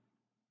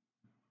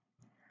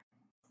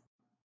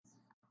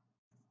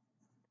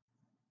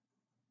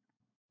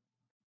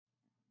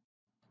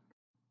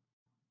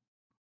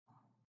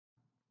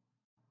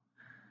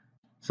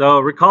 So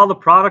recall the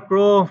product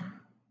rule.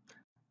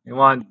 You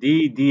want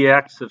d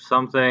dx of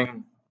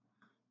something.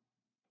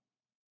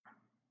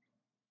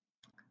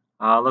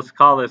 Let's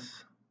call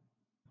this,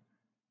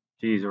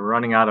 geez, we're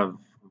running out of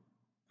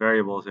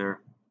variables here.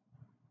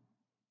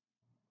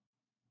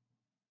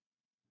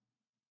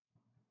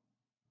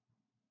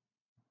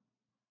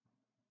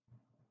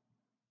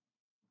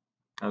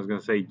 I was going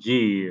to say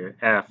G or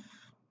F,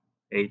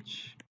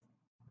 H.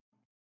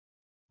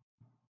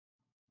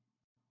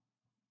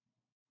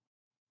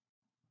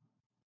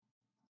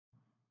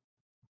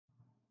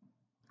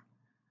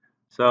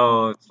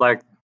 So it's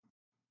like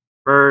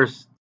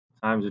first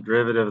times the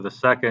derivative of the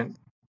second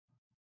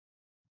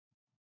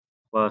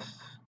plus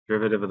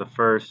derivative of the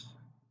first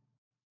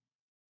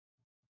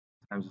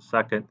times the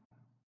second.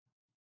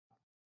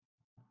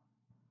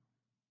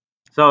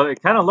 So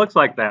it kind of looks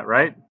like that,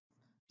 right?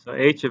 So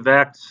h of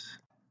x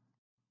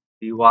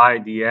dy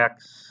dx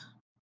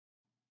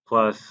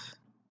plus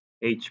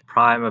h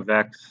prime of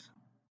x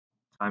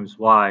times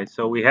y.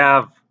 So we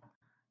have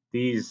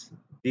these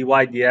dy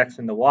dx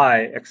and the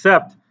y,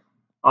 except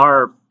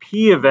our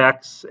p of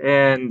x,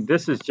 and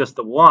this is just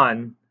the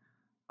 1,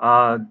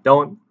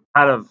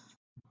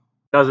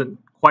 doesn't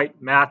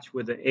quite match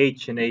with the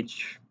h and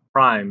h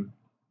prime.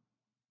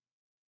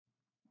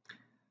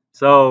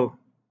 So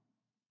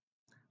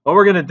what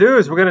we're going to do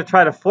is we're going to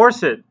try to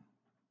force it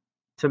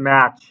to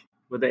match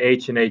with the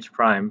h and h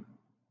prime,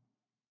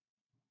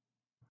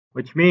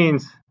 which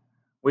means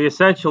we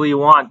essentially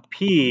want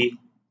p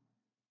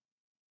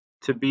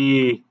to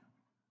be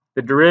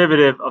the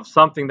derivative of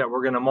something that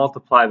we're going to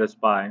multiply this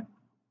by.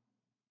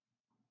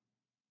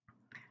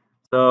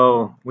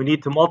 So we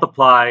need to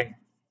multiply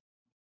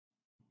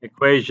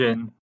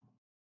equation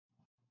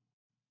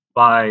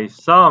by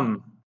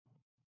some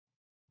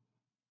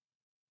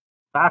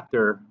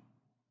factor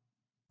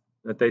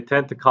that they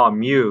tend to call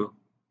mu,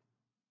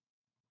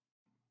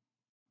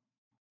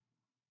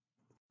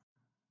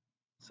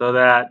 so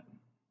that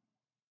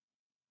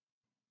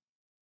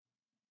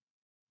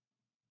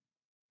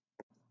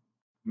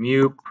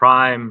mu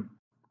prime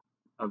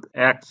of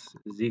x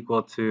is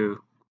equal to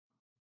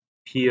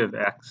p of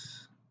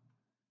x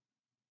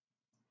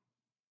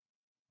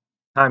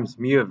times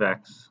mu of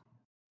x.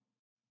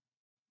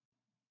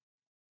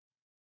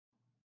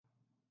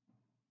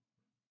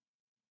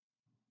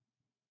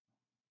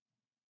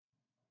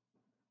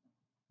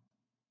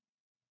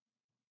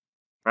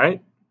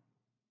 Right?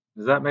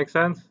 Does that make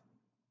sense?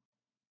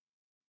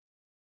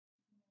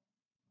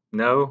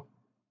 No?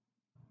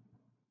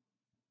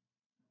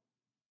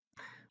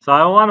 So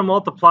I want to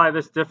multiply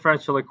this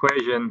differential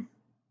equation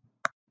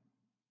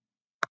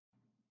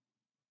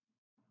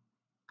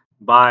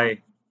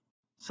by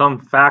some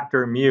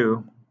factor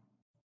mu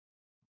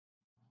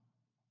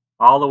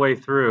all the way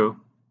through.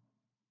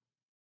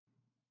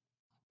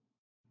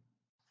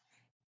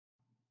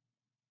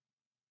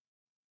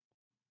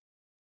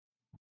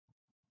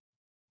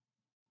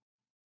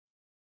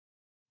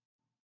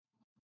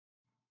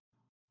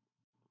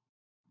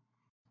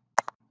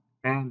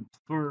 And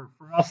for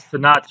us to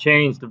not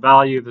change the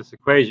value of this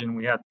equation,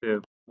 we have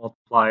to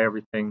multiply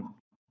everything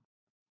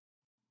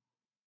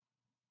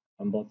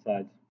on both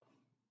sides.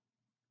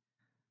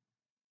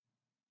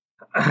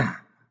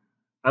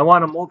 I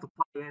want to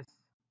multiply this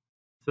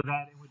so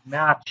that it would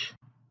match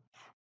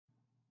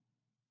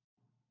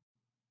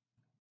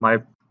my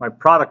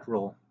product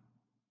rule.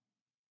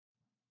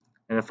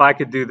 And if I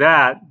could do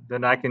that,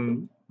 then I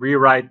can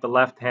rewrite the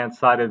left-hand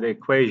side of the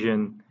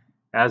equation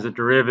as a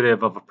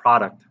derivative of a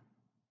product.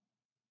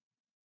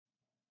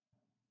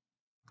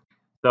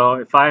 So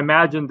if I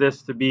imagine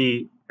this to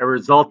be a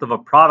result of a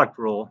product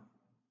rule,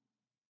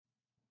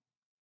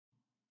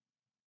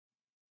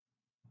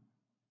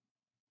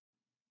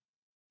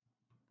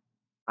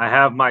 I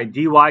have my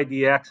dy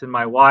dx and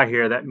my y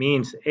here. That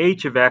means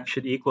h of x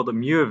should equal to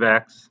mu of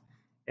x,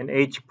 and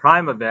h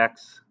prime of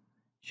x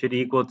should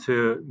equal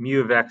to mu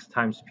of x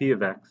times p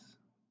of x.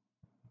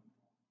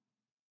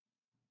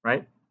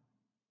 Right?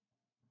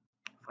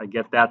 If I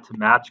get that to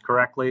match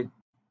correctly.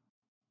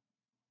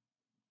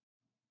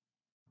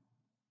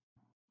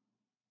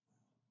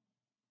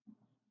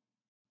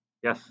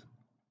 Yes.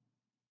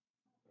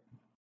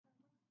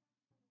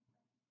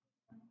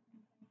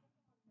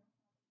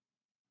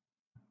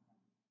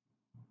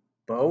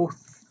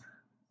 Both.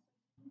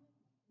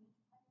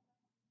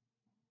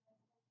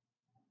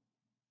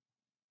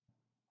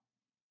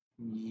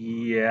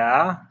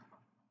 Yeah.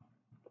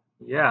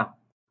 Yeah.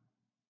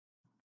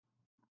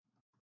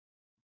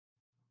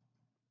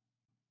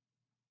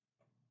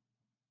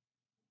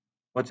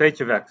 What's h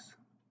of x?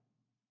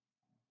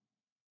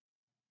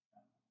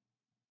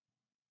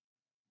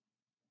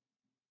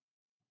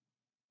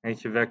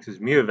 H of x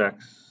is mu of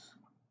x.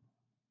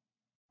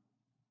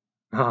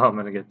 Oh, I'm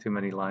going to get too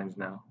many lines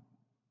now.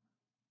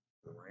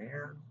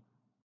 Rare.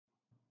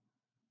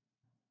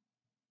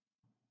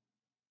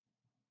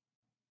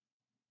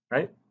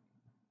 Right?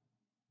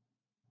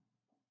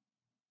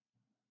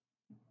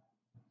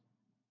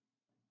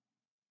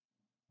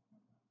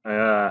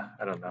 I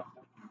don't know.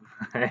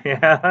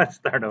 Yeah, let's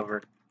start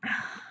over.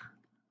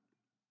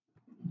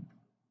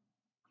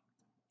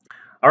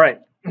 All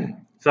right.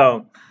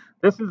 So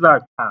this is our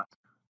task.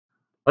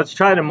 Let's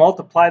try to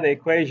multiply the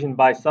equation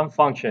by some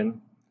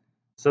function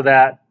so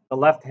that the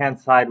left-hand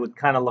side would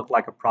kind of look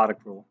like a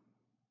product rule.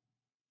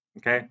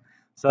 Okay?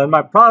 So in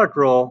my product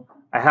rule,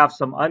 I have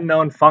some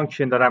unknown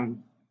function that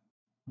I'm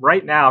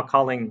right now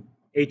calling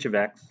h of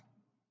x.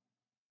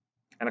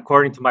 And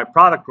according to my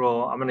product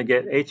rule, I'm going to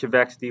get h of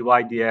x dy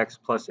dx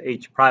plus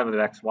h prime of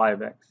x y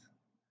of x.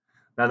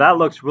 Now that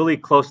looks really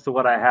close to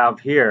what I have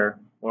here,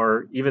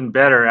 or even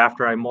better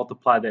after I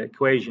multiply the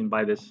equation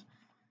by this,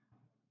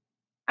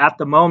 at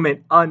the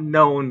moment,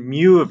 unknown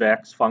mu of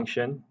x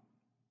function.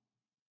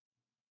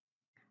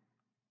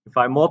 If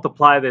I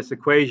multiply this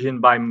equation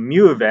by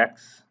mu of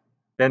x,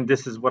 then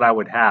this is what I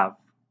would have.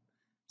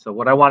 So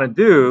what I want to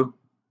do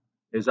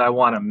is I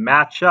want to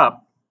match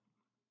up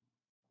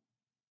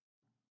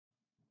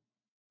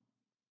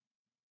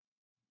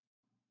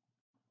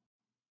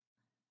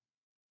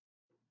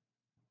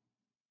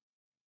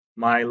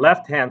my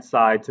left-hand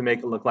side to make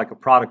it look like a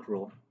product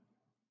rule.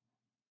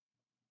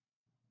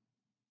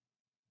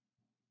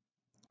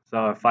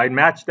 So if I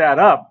match that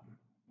up,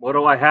 what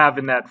do I have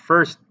in that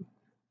first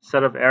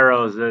set of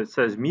arrows that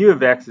says mu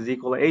of x is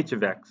equal to h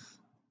of x,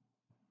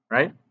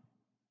 right?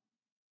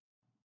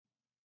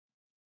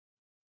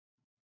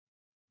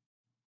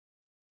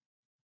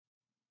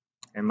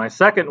 And my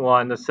second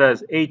one that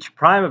says h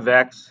prime of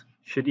x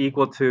should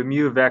equal to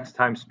mu of x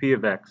times p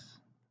of x.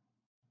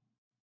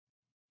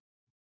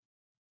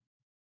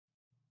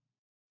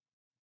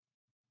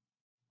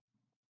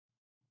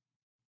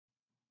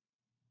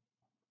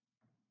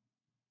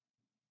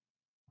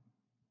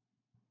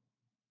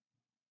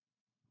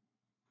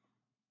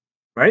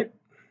 Right?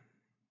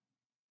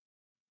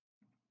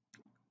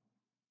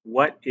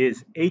 What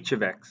is h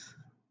of x?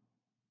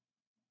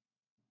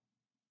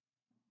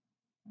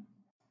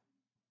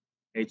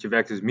 H of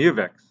x is mu of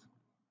x.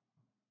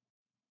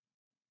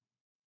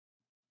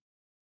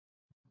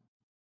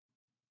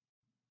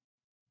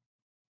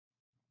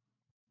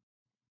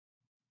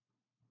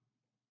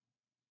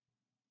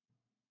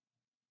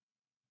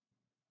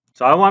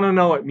 So I want to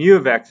know what mu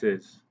of x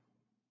is.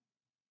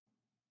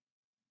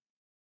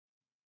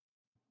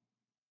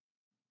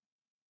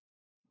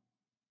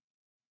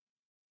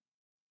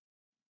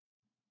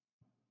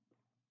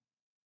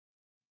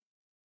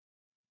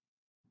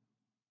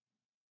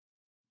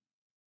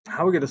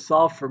 How are we going to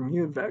solve for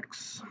mu of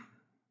x?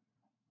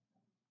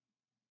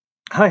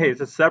 Hey, it's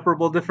a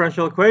separable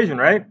differential equation,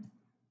 right?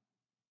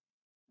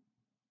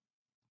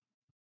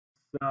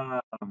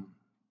 Um,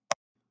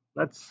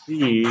 let's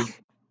see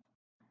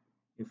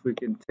if we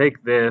can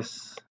take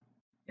this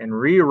and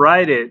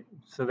rewrite it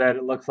so that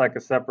it looks like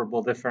a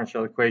separable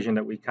differential equation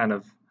that we kind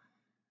of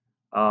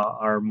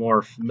are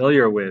more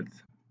familiar with.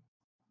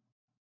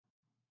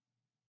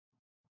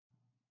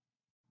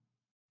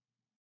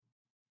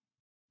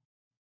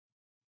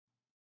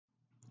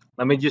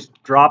 Let me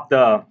just drop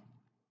the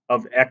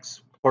of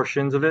x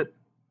portions of it.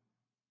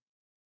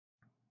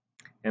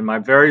 And my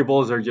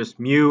variables are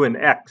just mu and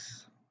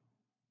x.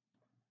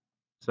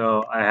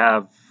 So I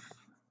have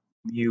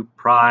mu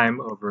prime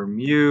over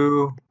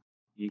mu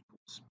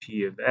equals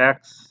p of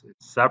x.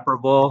 It's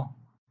separable,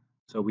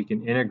 so we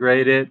can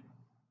integrate it.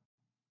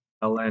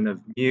 ln of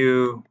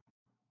mu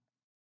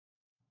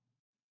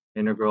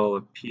integral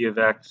of p of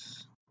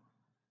x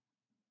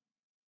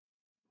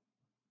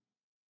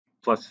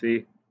plus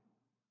c.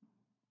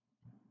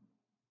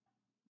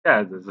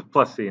 Yeah, there's a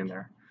plus c in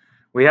there.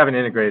 We haven't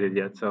integrated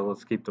yet, so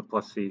let's keep the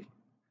plus c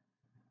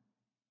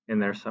in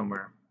there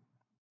somewhere.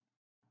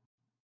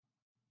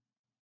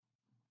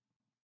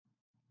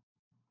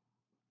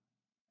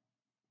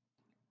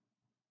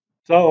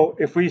 So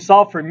if we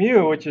solve for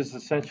mu, which is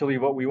essentially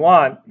what we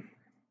want,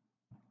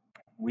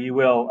 we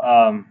will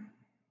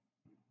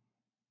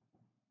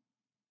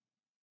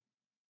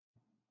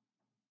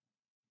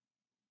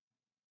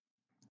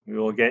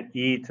get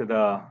e to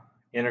the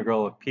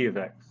integral of p of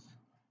x.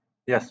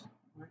 Yes.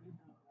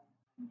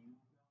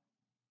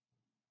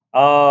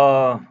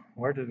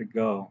 Where did it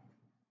go?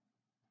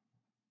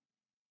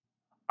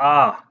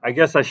 I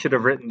guess I should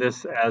have written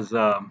this as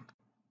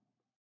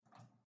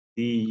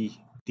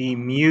d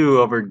mu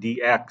over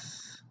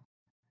dx.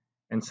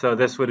 And so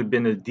this would have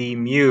been a d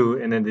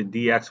mu, and then the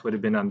dx would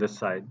have been on this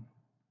side.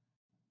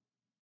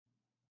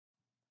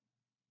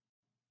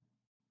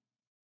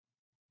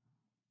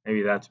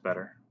 Maybe that's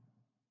better.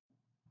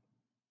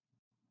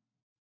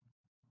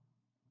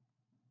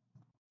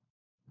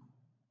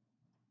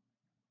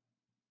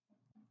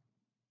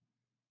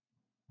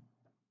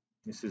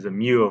 This is a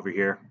mu over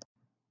here.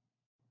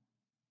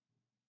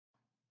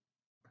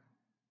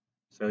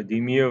 So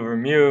d mu over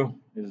mu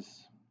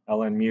is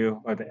ln mu,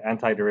 or the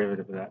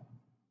antiderivative of that.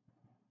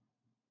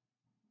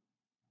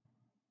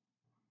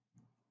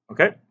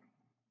 Okay.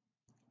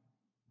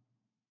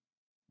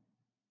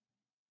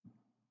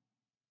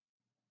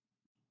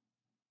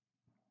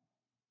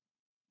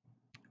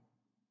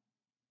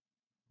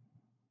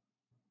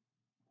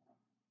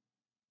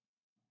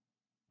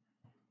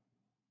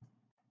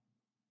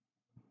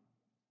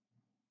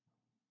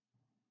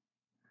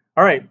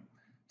 All right.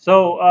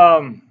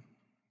 So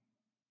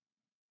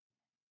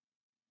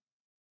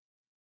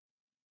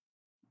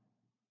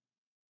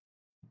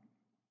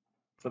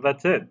so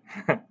that's it.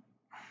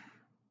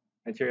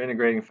 That's your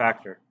integrating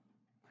factor.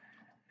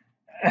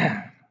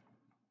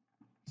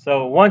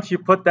 So once you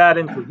put that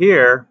into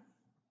here,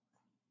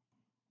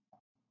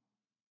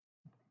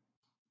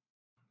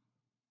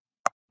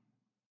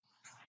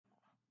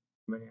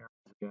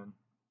 again.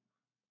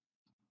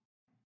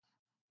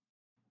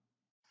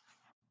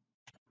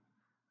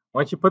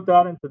 Once you put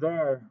that into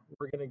there,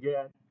 we're going to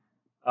get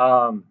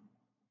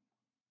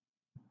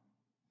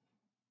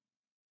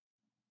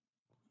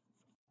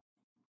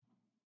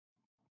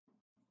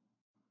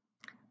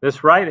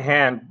this right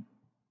hand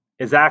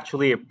is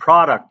actually a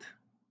product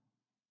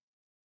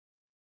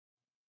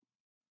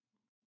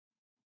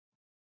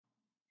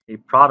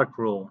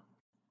rule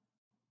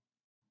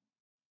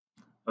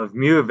of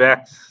mu of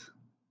x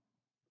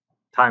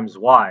times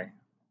y.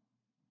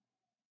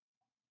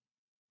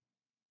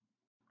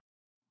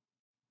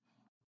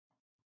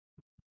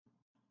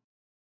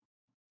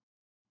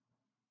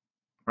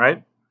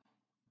 Right?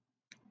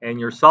 And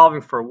you're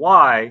solving for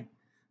y,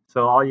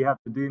 so all you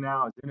have to do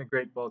now is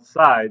integrate both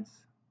sides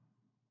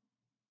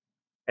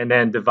and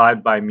then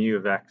divide by mu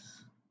of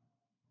x.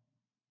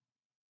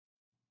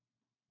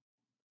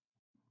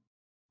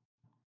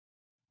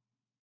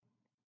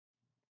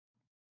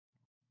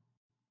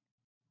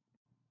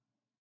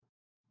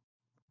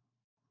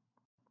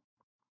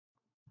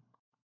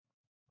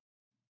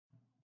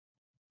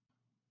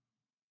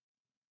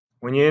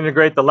 When you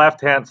integrate the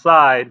left-hand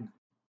side,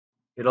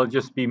 it'll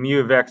just be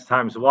mu of x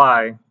times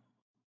y.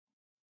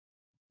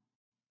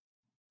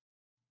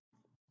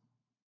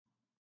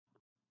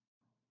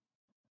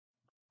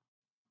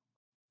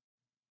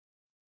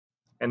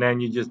 And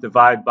then you just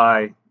divide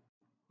by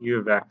u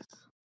of x.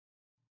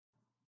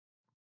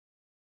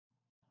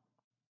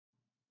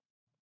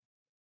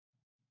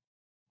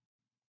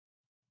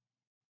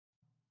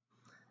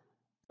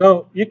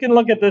 So you can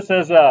look at this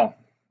as a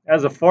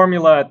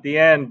formula at the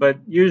end, but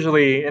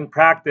usually in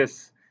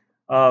practice,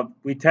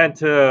 we tend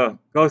to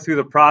go through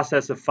the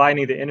process of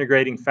finding the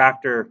integrating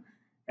factor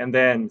and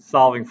then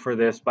solving for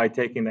this by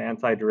taking the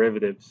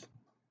antiderivatives.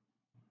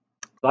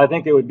 So I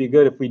think it would be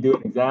good if we do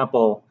an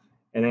example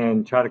and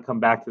then try to come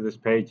back to this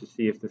page to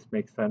see if this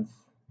makes sense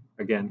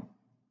again.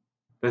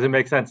 Does it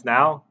make sense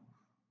now?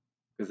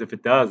 Because if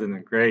it does,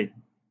 then great.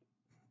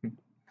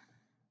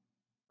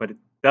 But it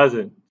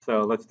doesn't.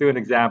 So let's do an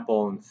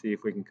example and see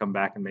if we can come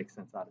back and make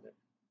sense out of it.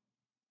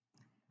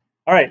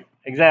 All right,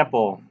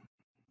 example.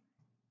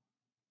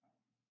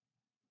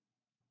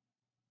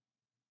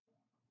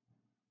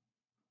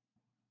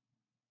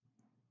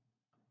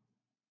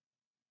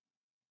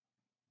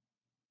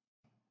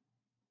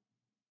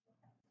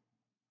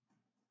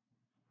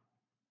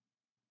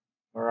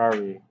 Where are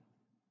we?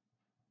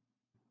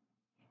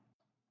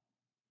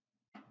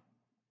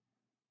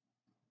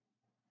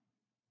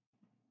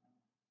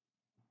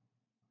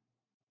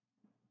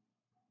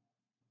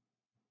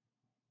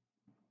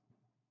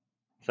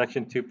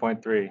 Section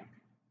 2.3.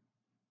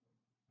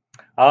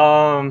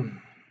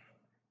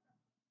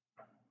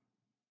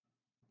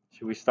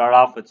 Should we start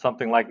off with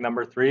something like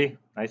number 3?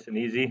 Nice and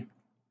easy.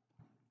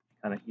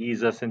 Kind of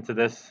ease us into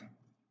this.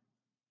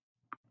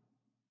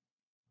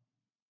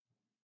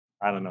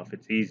 I don't know if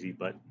it's easy,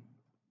 but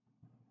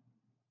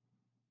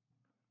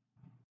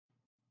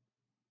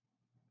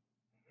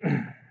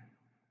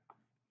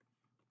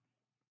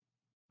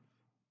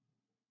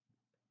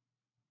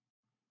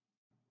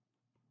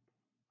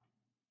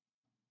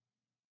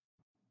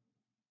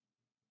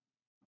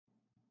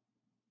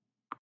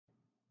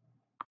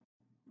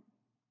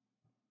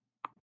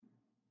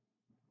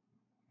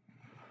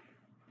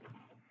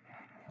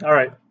all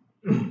right.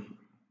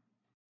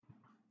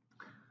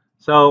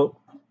 So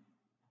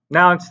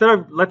now instead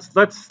of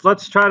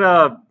let's try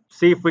to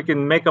see if we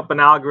can make up an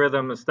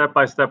algorithm, a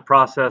step-by-step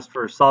process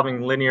for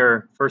solving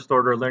linear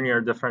first-order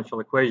linear differential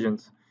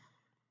equations.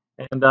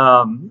 And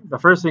the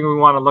first thing we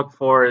want to look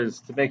for is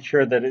to make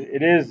sure that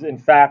it is in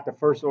fact a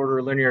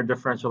first-order linear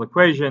differential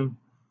equation,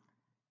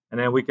 and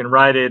then we can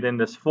write it in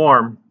this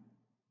form,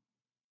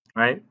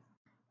 right?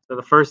 So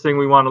the first thing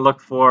we want to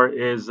look for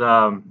is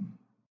well,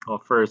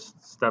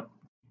 first step.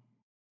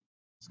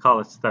 Let's call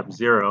it step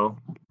 0.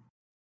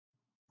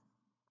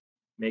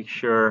 Make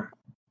sure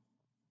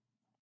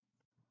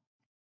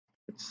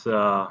it's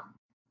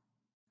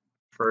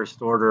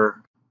first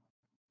order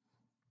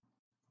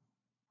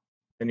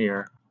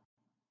linear.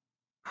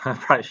 I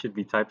probably should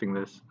be typing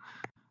this.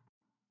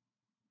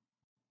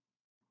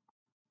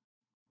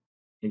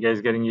 You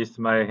guys getting used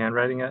to my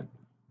handwriting yet?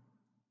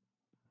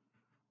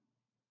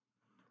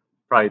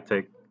 Probably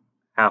take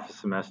half a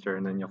semester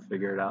and then you'll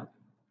figure it out.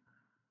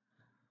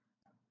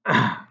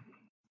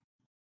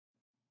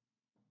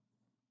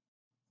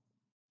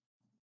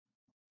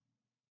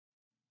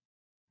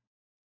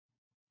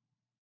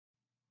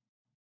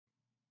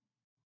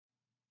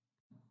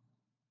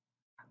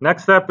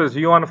 Next step is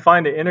you want to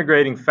find the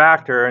integrating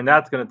factor, and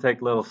that's going to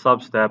take little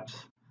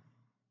sub-steps.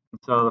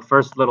 So the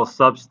first little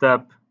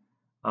sub-step,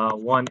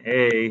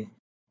 1A,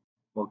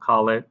 we'll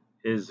call it,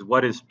 is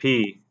what is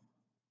P?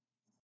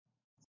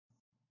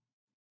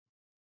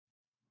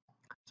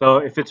 So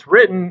if it's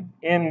written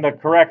in the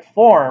correct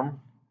form,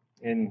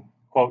 in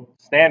quote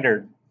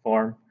standard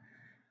form,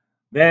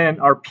 then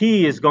our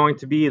P is going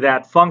to be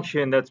that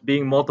function that's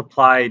being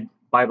multiplied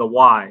by the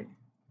Y,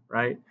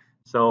 right?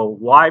 So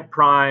Y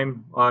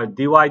prime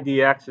dy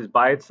dx is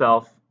by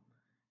itself,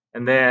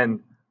 and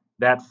then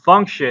that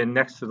function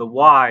next to the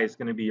Y is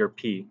going to be your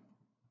P.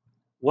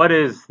 What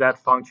is that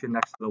function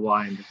next to the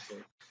Y in this case?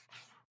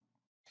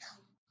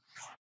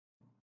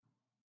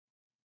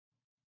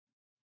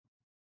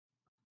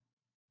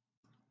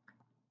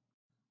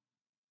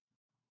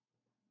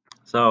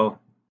 So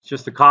it's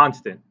just a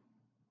constant.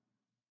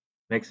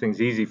 Makes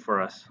things easy for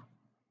us.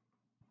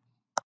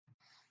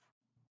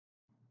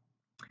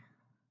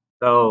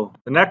 So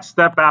the next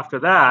step after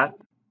that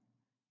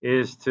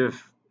is to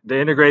the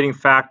integrating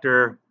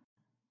factor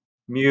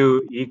mu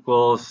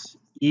equals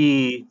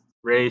e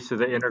raised to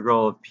the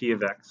integral of p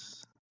of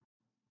x.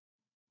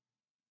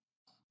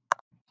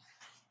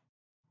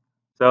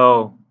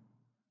 So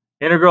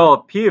integral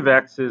of p of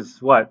x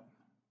is what?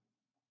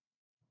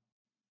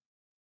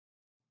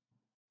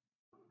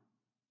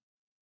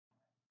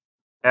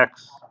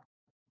 X.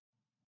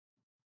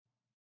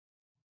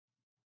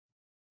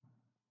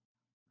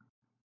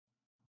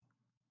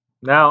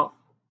 Now,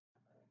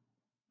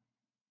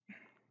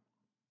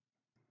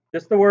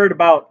 just a word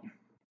about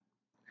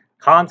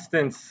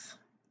constants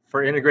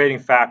for integrating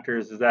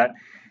factors is that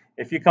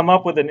if you come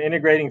up with an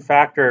integrating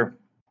factor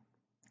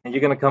and you're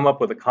going to come up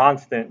with a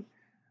constant,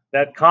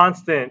 that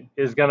constant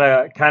is going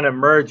to kind of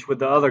merge with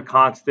the other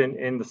constant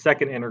in the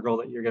second integral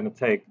that you're going to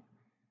take.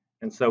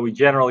 And so we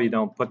generally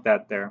don't put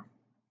that there.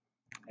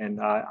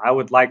 And I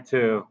would like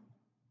to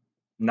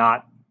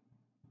not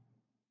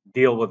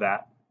deal with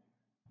that.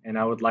 And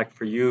I would like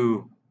for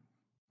you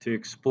to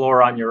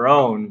explore on your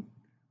own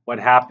what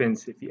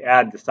happens if you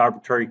add this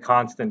arbitrary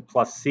constant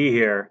plus c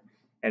here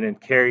and then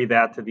carry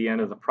that to the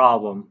end of the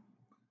problem.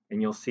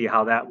 And you'll see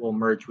how that will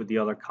merge with the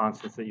other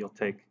constants that you'll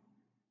take.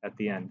 at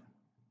the end.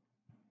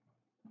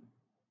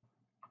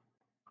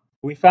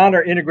 We found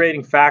our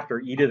integrating factor,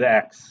 e to the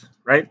x,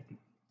 right?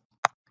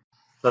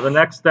 So the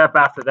next step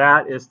after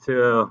that is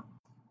to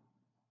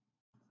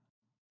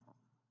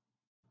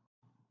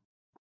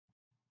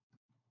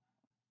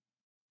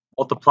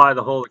multiply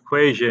the whole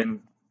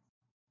equation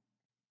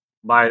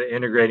by the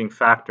integrating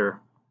factor.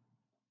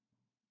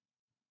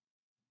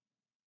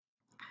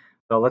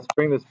 So let's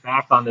bring this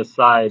back on this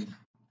side.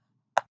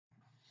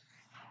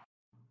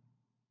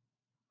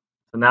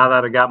 So now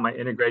that I got my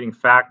integrating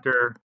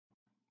factor,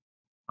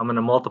 I'm going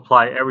to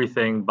multiply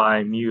everything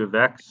by mu of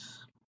x.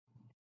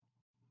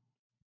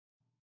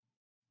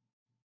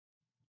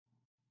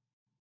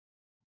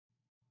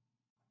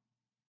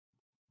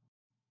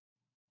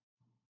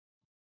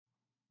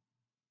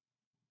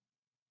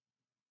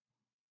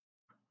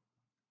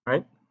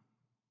 Right?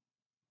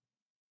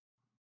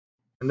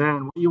 And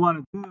then what you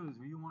want to do is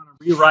you want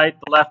to rewrite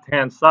the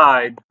left-hand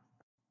side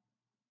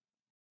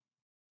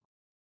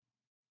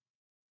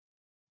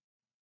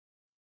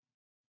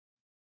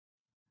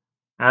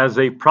as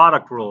a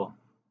product rule.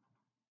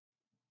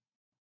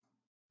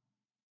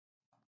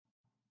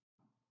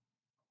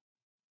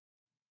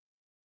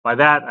 By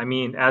that, I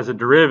mean as a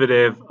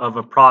derivative of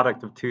a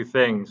product of two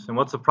things. And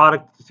what's the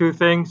product of two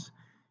things?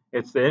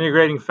 It's the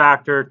integrating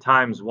factor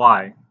times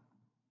y.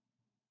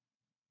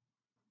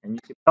 And you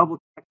can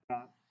double check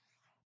that.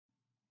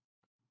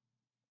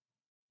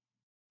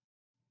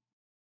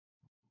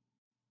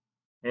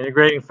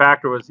 Integrating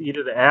factor was e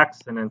to the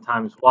x and then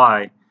times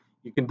y.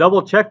 You can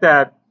double check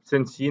that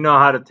since you know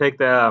how to take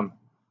the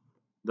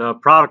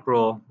product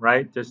rule,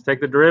 right? Just take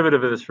the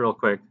derivative of this real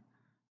quick.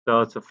 So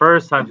it's the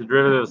first times the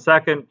derivative of the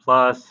second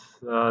plus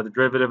the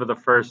derivative of the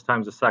first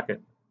times the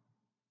second.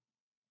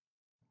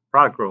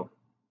 Product rule.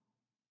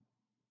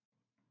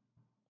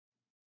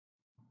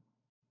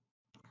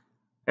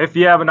 If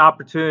you have an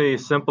opportunity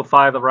to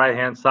simplify the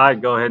right-hand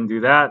side, go ahead and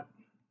do that.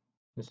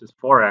 This is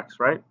 4x,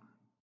 right?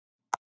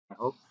 I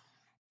hope.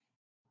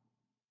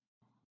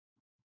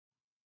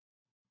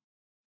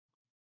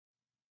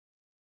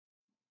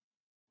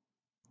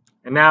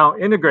 And now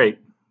integrate.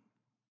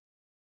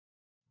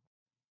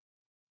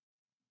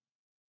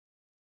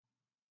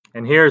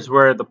 And here's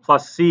where the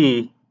plus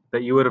c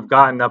that you would have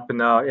gotten up in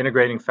the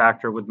integrating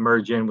factor would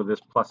merge in with this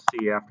plus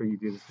c after you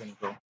do this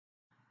integral.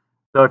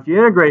 So if you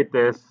integrate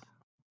this,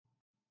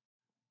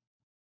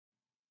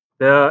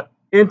 the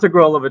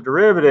integral of a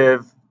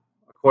derivative,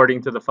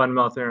 according to the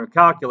fundamental theorem of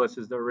calculus,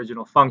 is the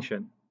original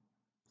function.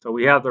 So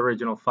we have the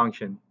original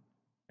function.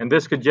 And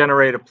this could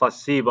generate a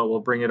plus c, but we'll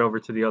bring it over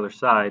to the other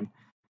side.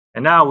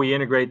 And now we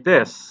integrate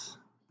this.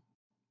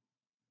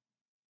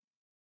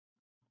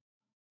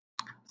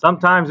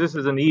 Sometimes this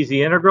is an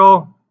easy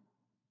integral,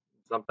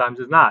 sometimes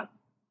it's not.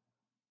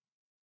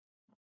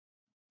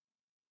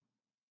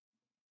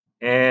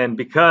 And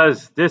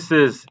because this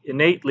is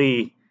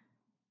innately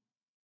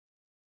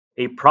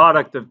a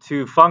product of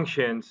two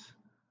functions,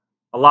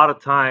 a lot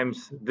of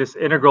times this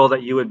integral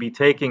that you would be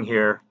taking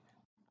here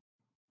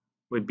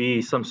would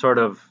be some sort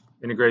of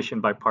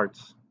integration by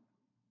parts.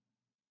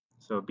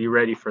 So be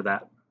ready for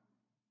that.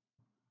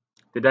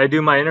 Did I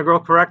do my integral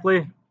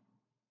correctly?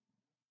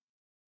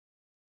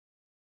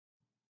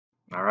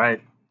 All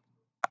right.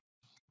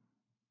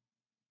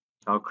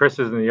 Oh, Chris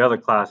is in the other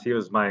class. He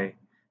was my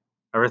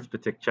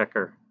arithmetic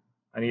checker.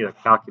 I need a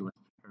calculus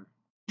checker.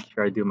 Make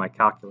sure I do my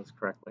calculus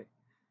correctly.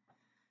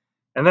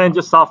 And then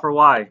just solve for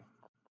y.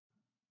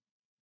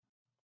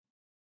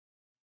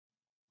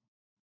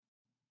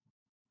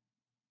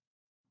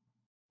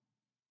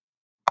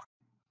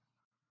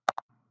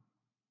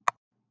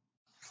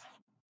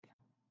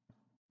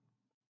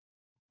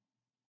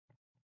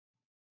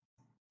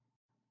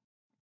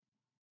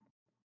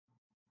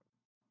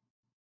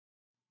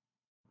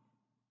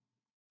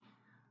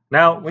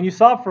 Now, when you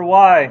solve for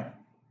y,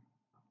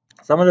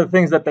 some of the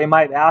things that they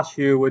might ask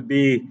you would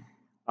be,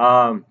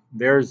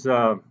 there's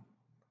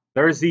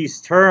these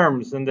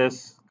terms in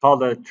this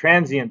called the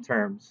transient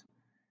terms.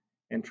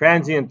 And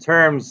transient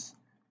terms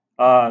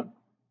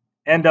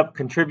end up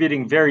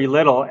contributing very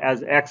little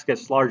as x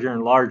gets larger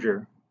and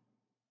larger.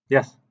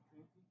 Yes?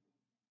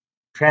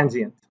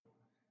 Transient.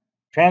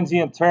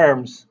 Transient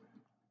terms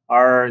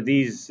are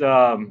these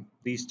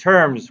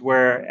terms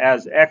where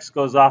as x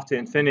goes off to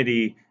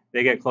infinity,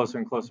 they get closer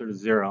and closer to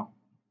 0.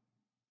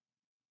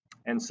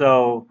 And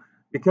so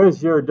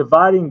because you're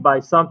dividing by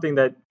something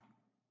that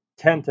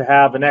tend to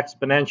have an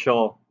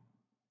exponential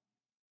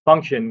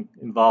function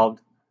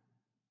involved,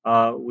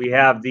 we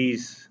have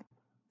these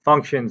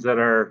functions that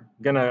are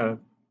going to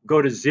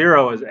go to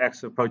 0 as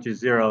x approaches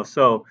 0.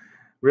 So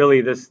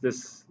really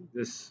this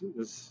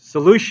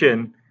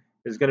solution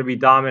is going to be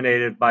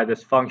dominated by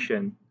this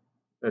function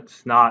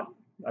that's not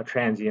a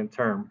transient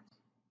term.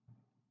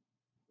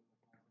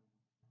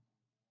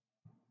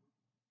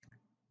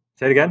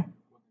 Say it again?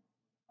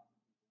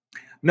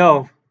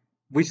 No,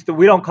 we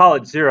don't call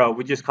it 0.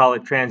 We just call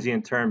it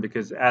transient term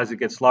because as it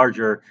gets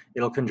larger,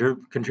 it'll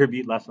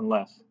contribute less and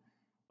less.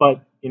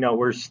 But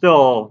we're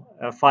still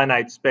a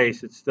finite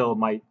space. It still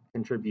might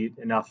contribute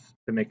enough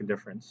to make a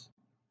difference.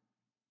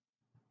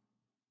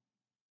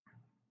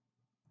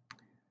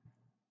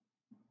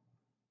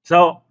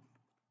 So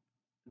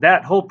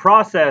that whole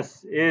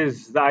process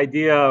is the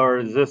idea, or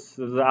is this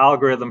is the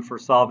algorithm for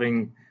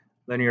solving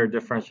linear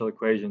differential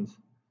equations.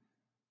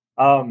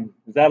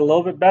 Is that a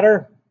little bit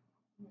better?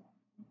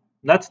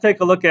 Let's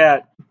take a look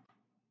at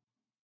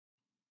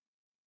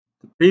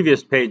the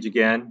previous page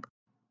again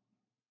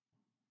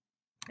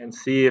and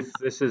see if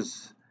this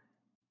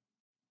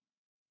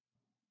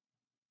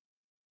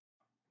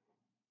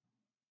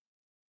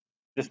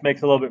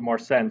makes a little bit more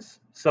sense.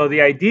 So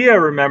the idea,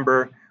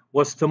 remember,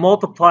 was to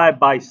multiply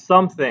by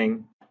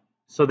something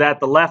so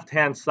that the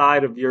left-hand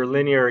side of your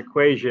linear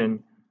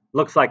equation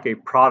looks like a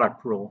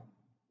product rule,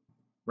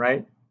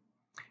 right?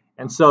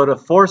 And so to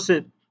force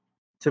it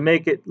to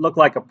make it look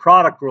like a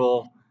product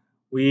rule,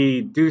 we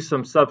do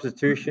some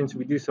substitutions,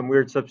 we do some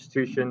weird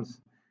substitutions,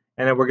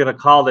 and then we're going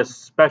to call this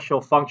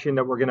special function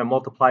that we're going to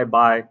multiply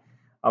by,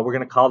 we're going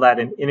to call that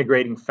an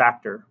integrating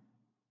factor.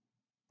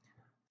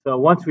 So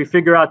once we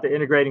figure out the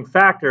integrating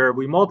factor,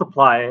 we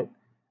multiply it,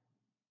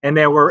 and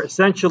then we're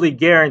essentially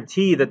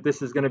guaranteed that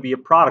this is going to be a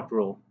product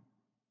rule,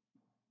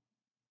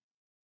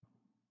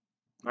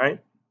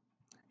 right?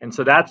 And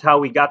so that's how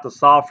we got to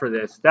solve for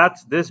this.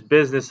 That's this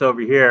business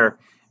over here,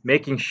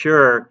 making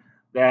sure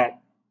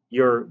that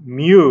your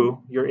mu,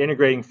 your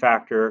integrating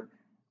factor,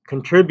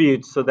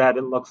 contributes so that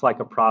it looks like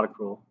a product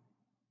rule.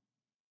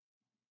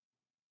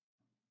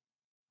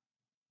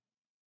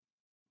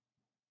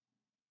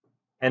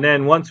 And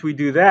then once we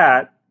do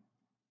that,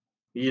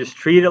 you just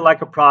treat it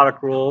like a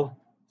product rule.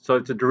 So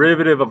it's a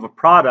derivative of a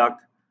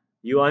product.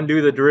 You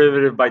undo the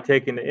derivative by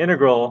taking the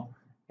integral,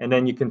 and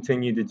then you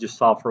continue to just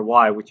solve for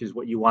y, which is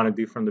what you want to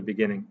do from the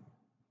beginning.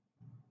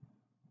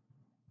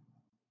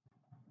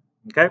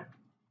 Okay?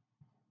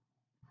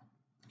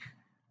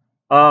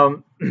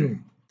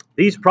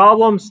 These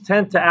problems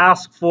tend to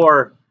ask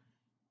for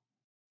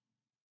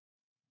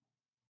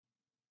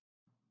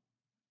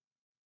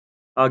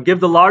give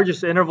the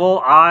largest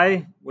interval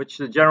I, which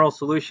the general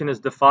solution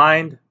is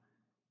defined,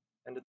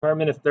 and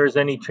determine if there's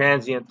any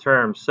transient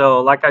terms.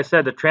 So like I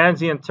said, the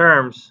transient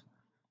terms,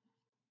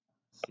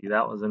 see,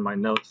 that was in my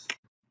notes.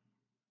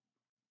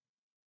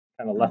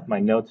 Kind of left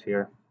my notes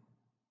here.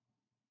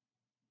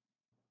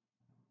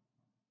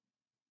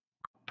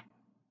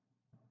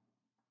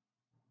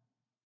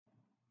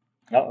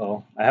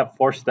 Uh-oh, I have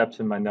 4 steps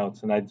in my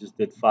notes and I just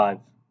did 5.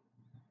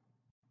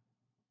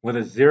 With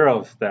a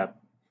 0 step.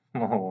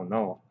 Oh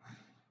no.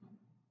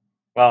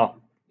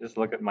 Well, just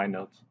look at my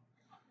notes.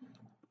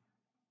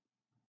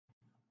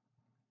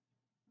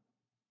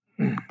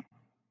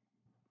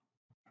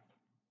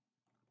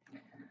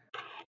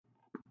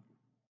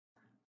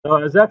 So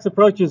as x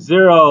approaches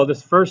 0,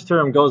 this first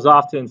term goes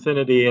off to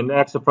infinity, and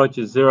x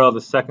approaches 0,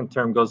 the second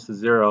term goes to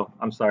 0.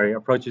 I'm sorry,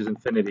 approaches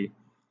infinity.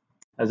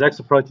 As x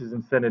approaches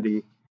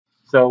infinity,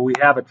 so we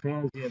have a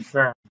transient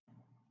term.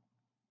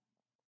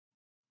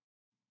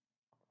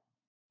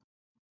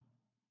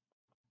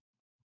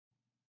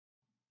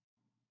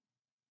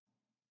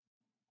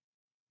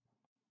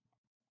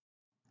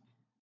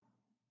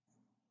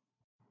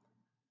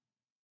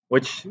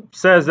 Which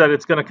says that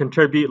it's going to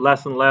contribute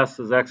less and less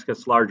as x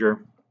gets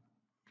larger.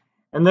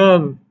 And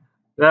then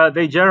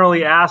they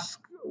generally ask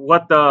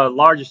what the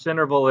largest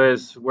interval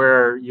is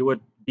where you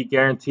would be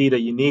guaranteed a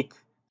unique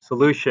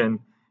solution.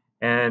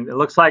 And it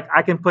looks like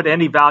I can put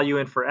any value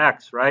in for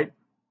x, right?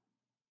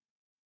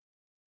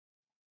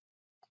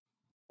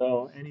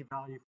 So any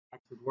value for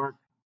x would work.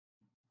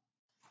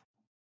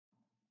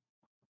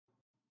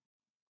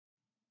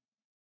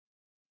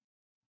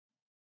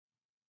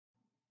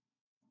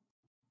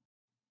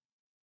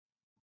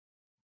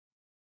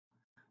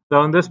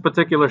 So in this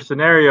particular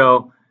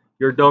scenario,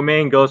 your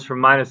domain goes from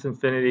minus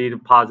infinity to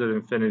positive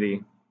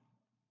infinity.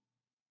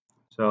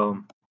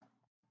 So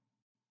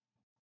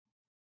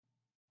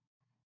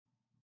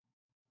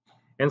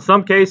in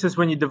some cases,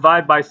 when you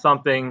divide by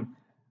something,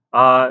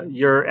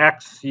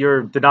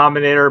 your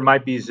denominator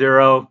might be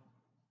 0,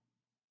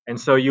 and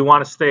so you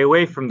want to stay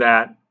away from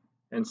that.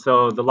 And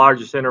so the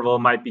largest interval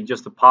might be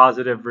just a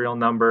positive real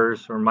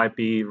numbers, or might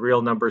be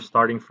real numbers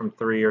starting from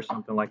 3 or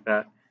something like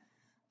that.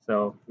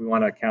 So we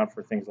want to account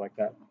for things like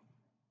that.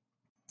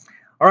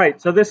 All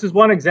right, so this is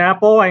one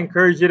example. I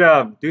encourage you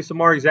to do some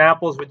more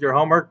examples with your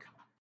homework,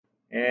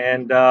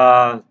 and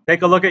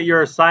take a look at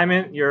your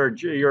assignment, your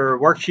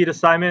worksheet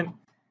assignment,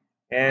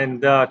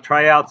 and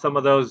try out some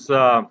of those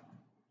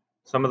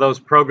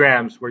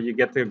programs where you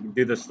get to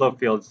do the slope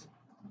fields.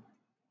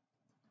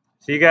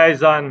 See you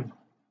guys on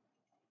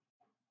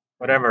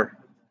whatever,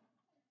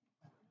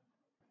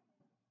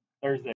 Thursday.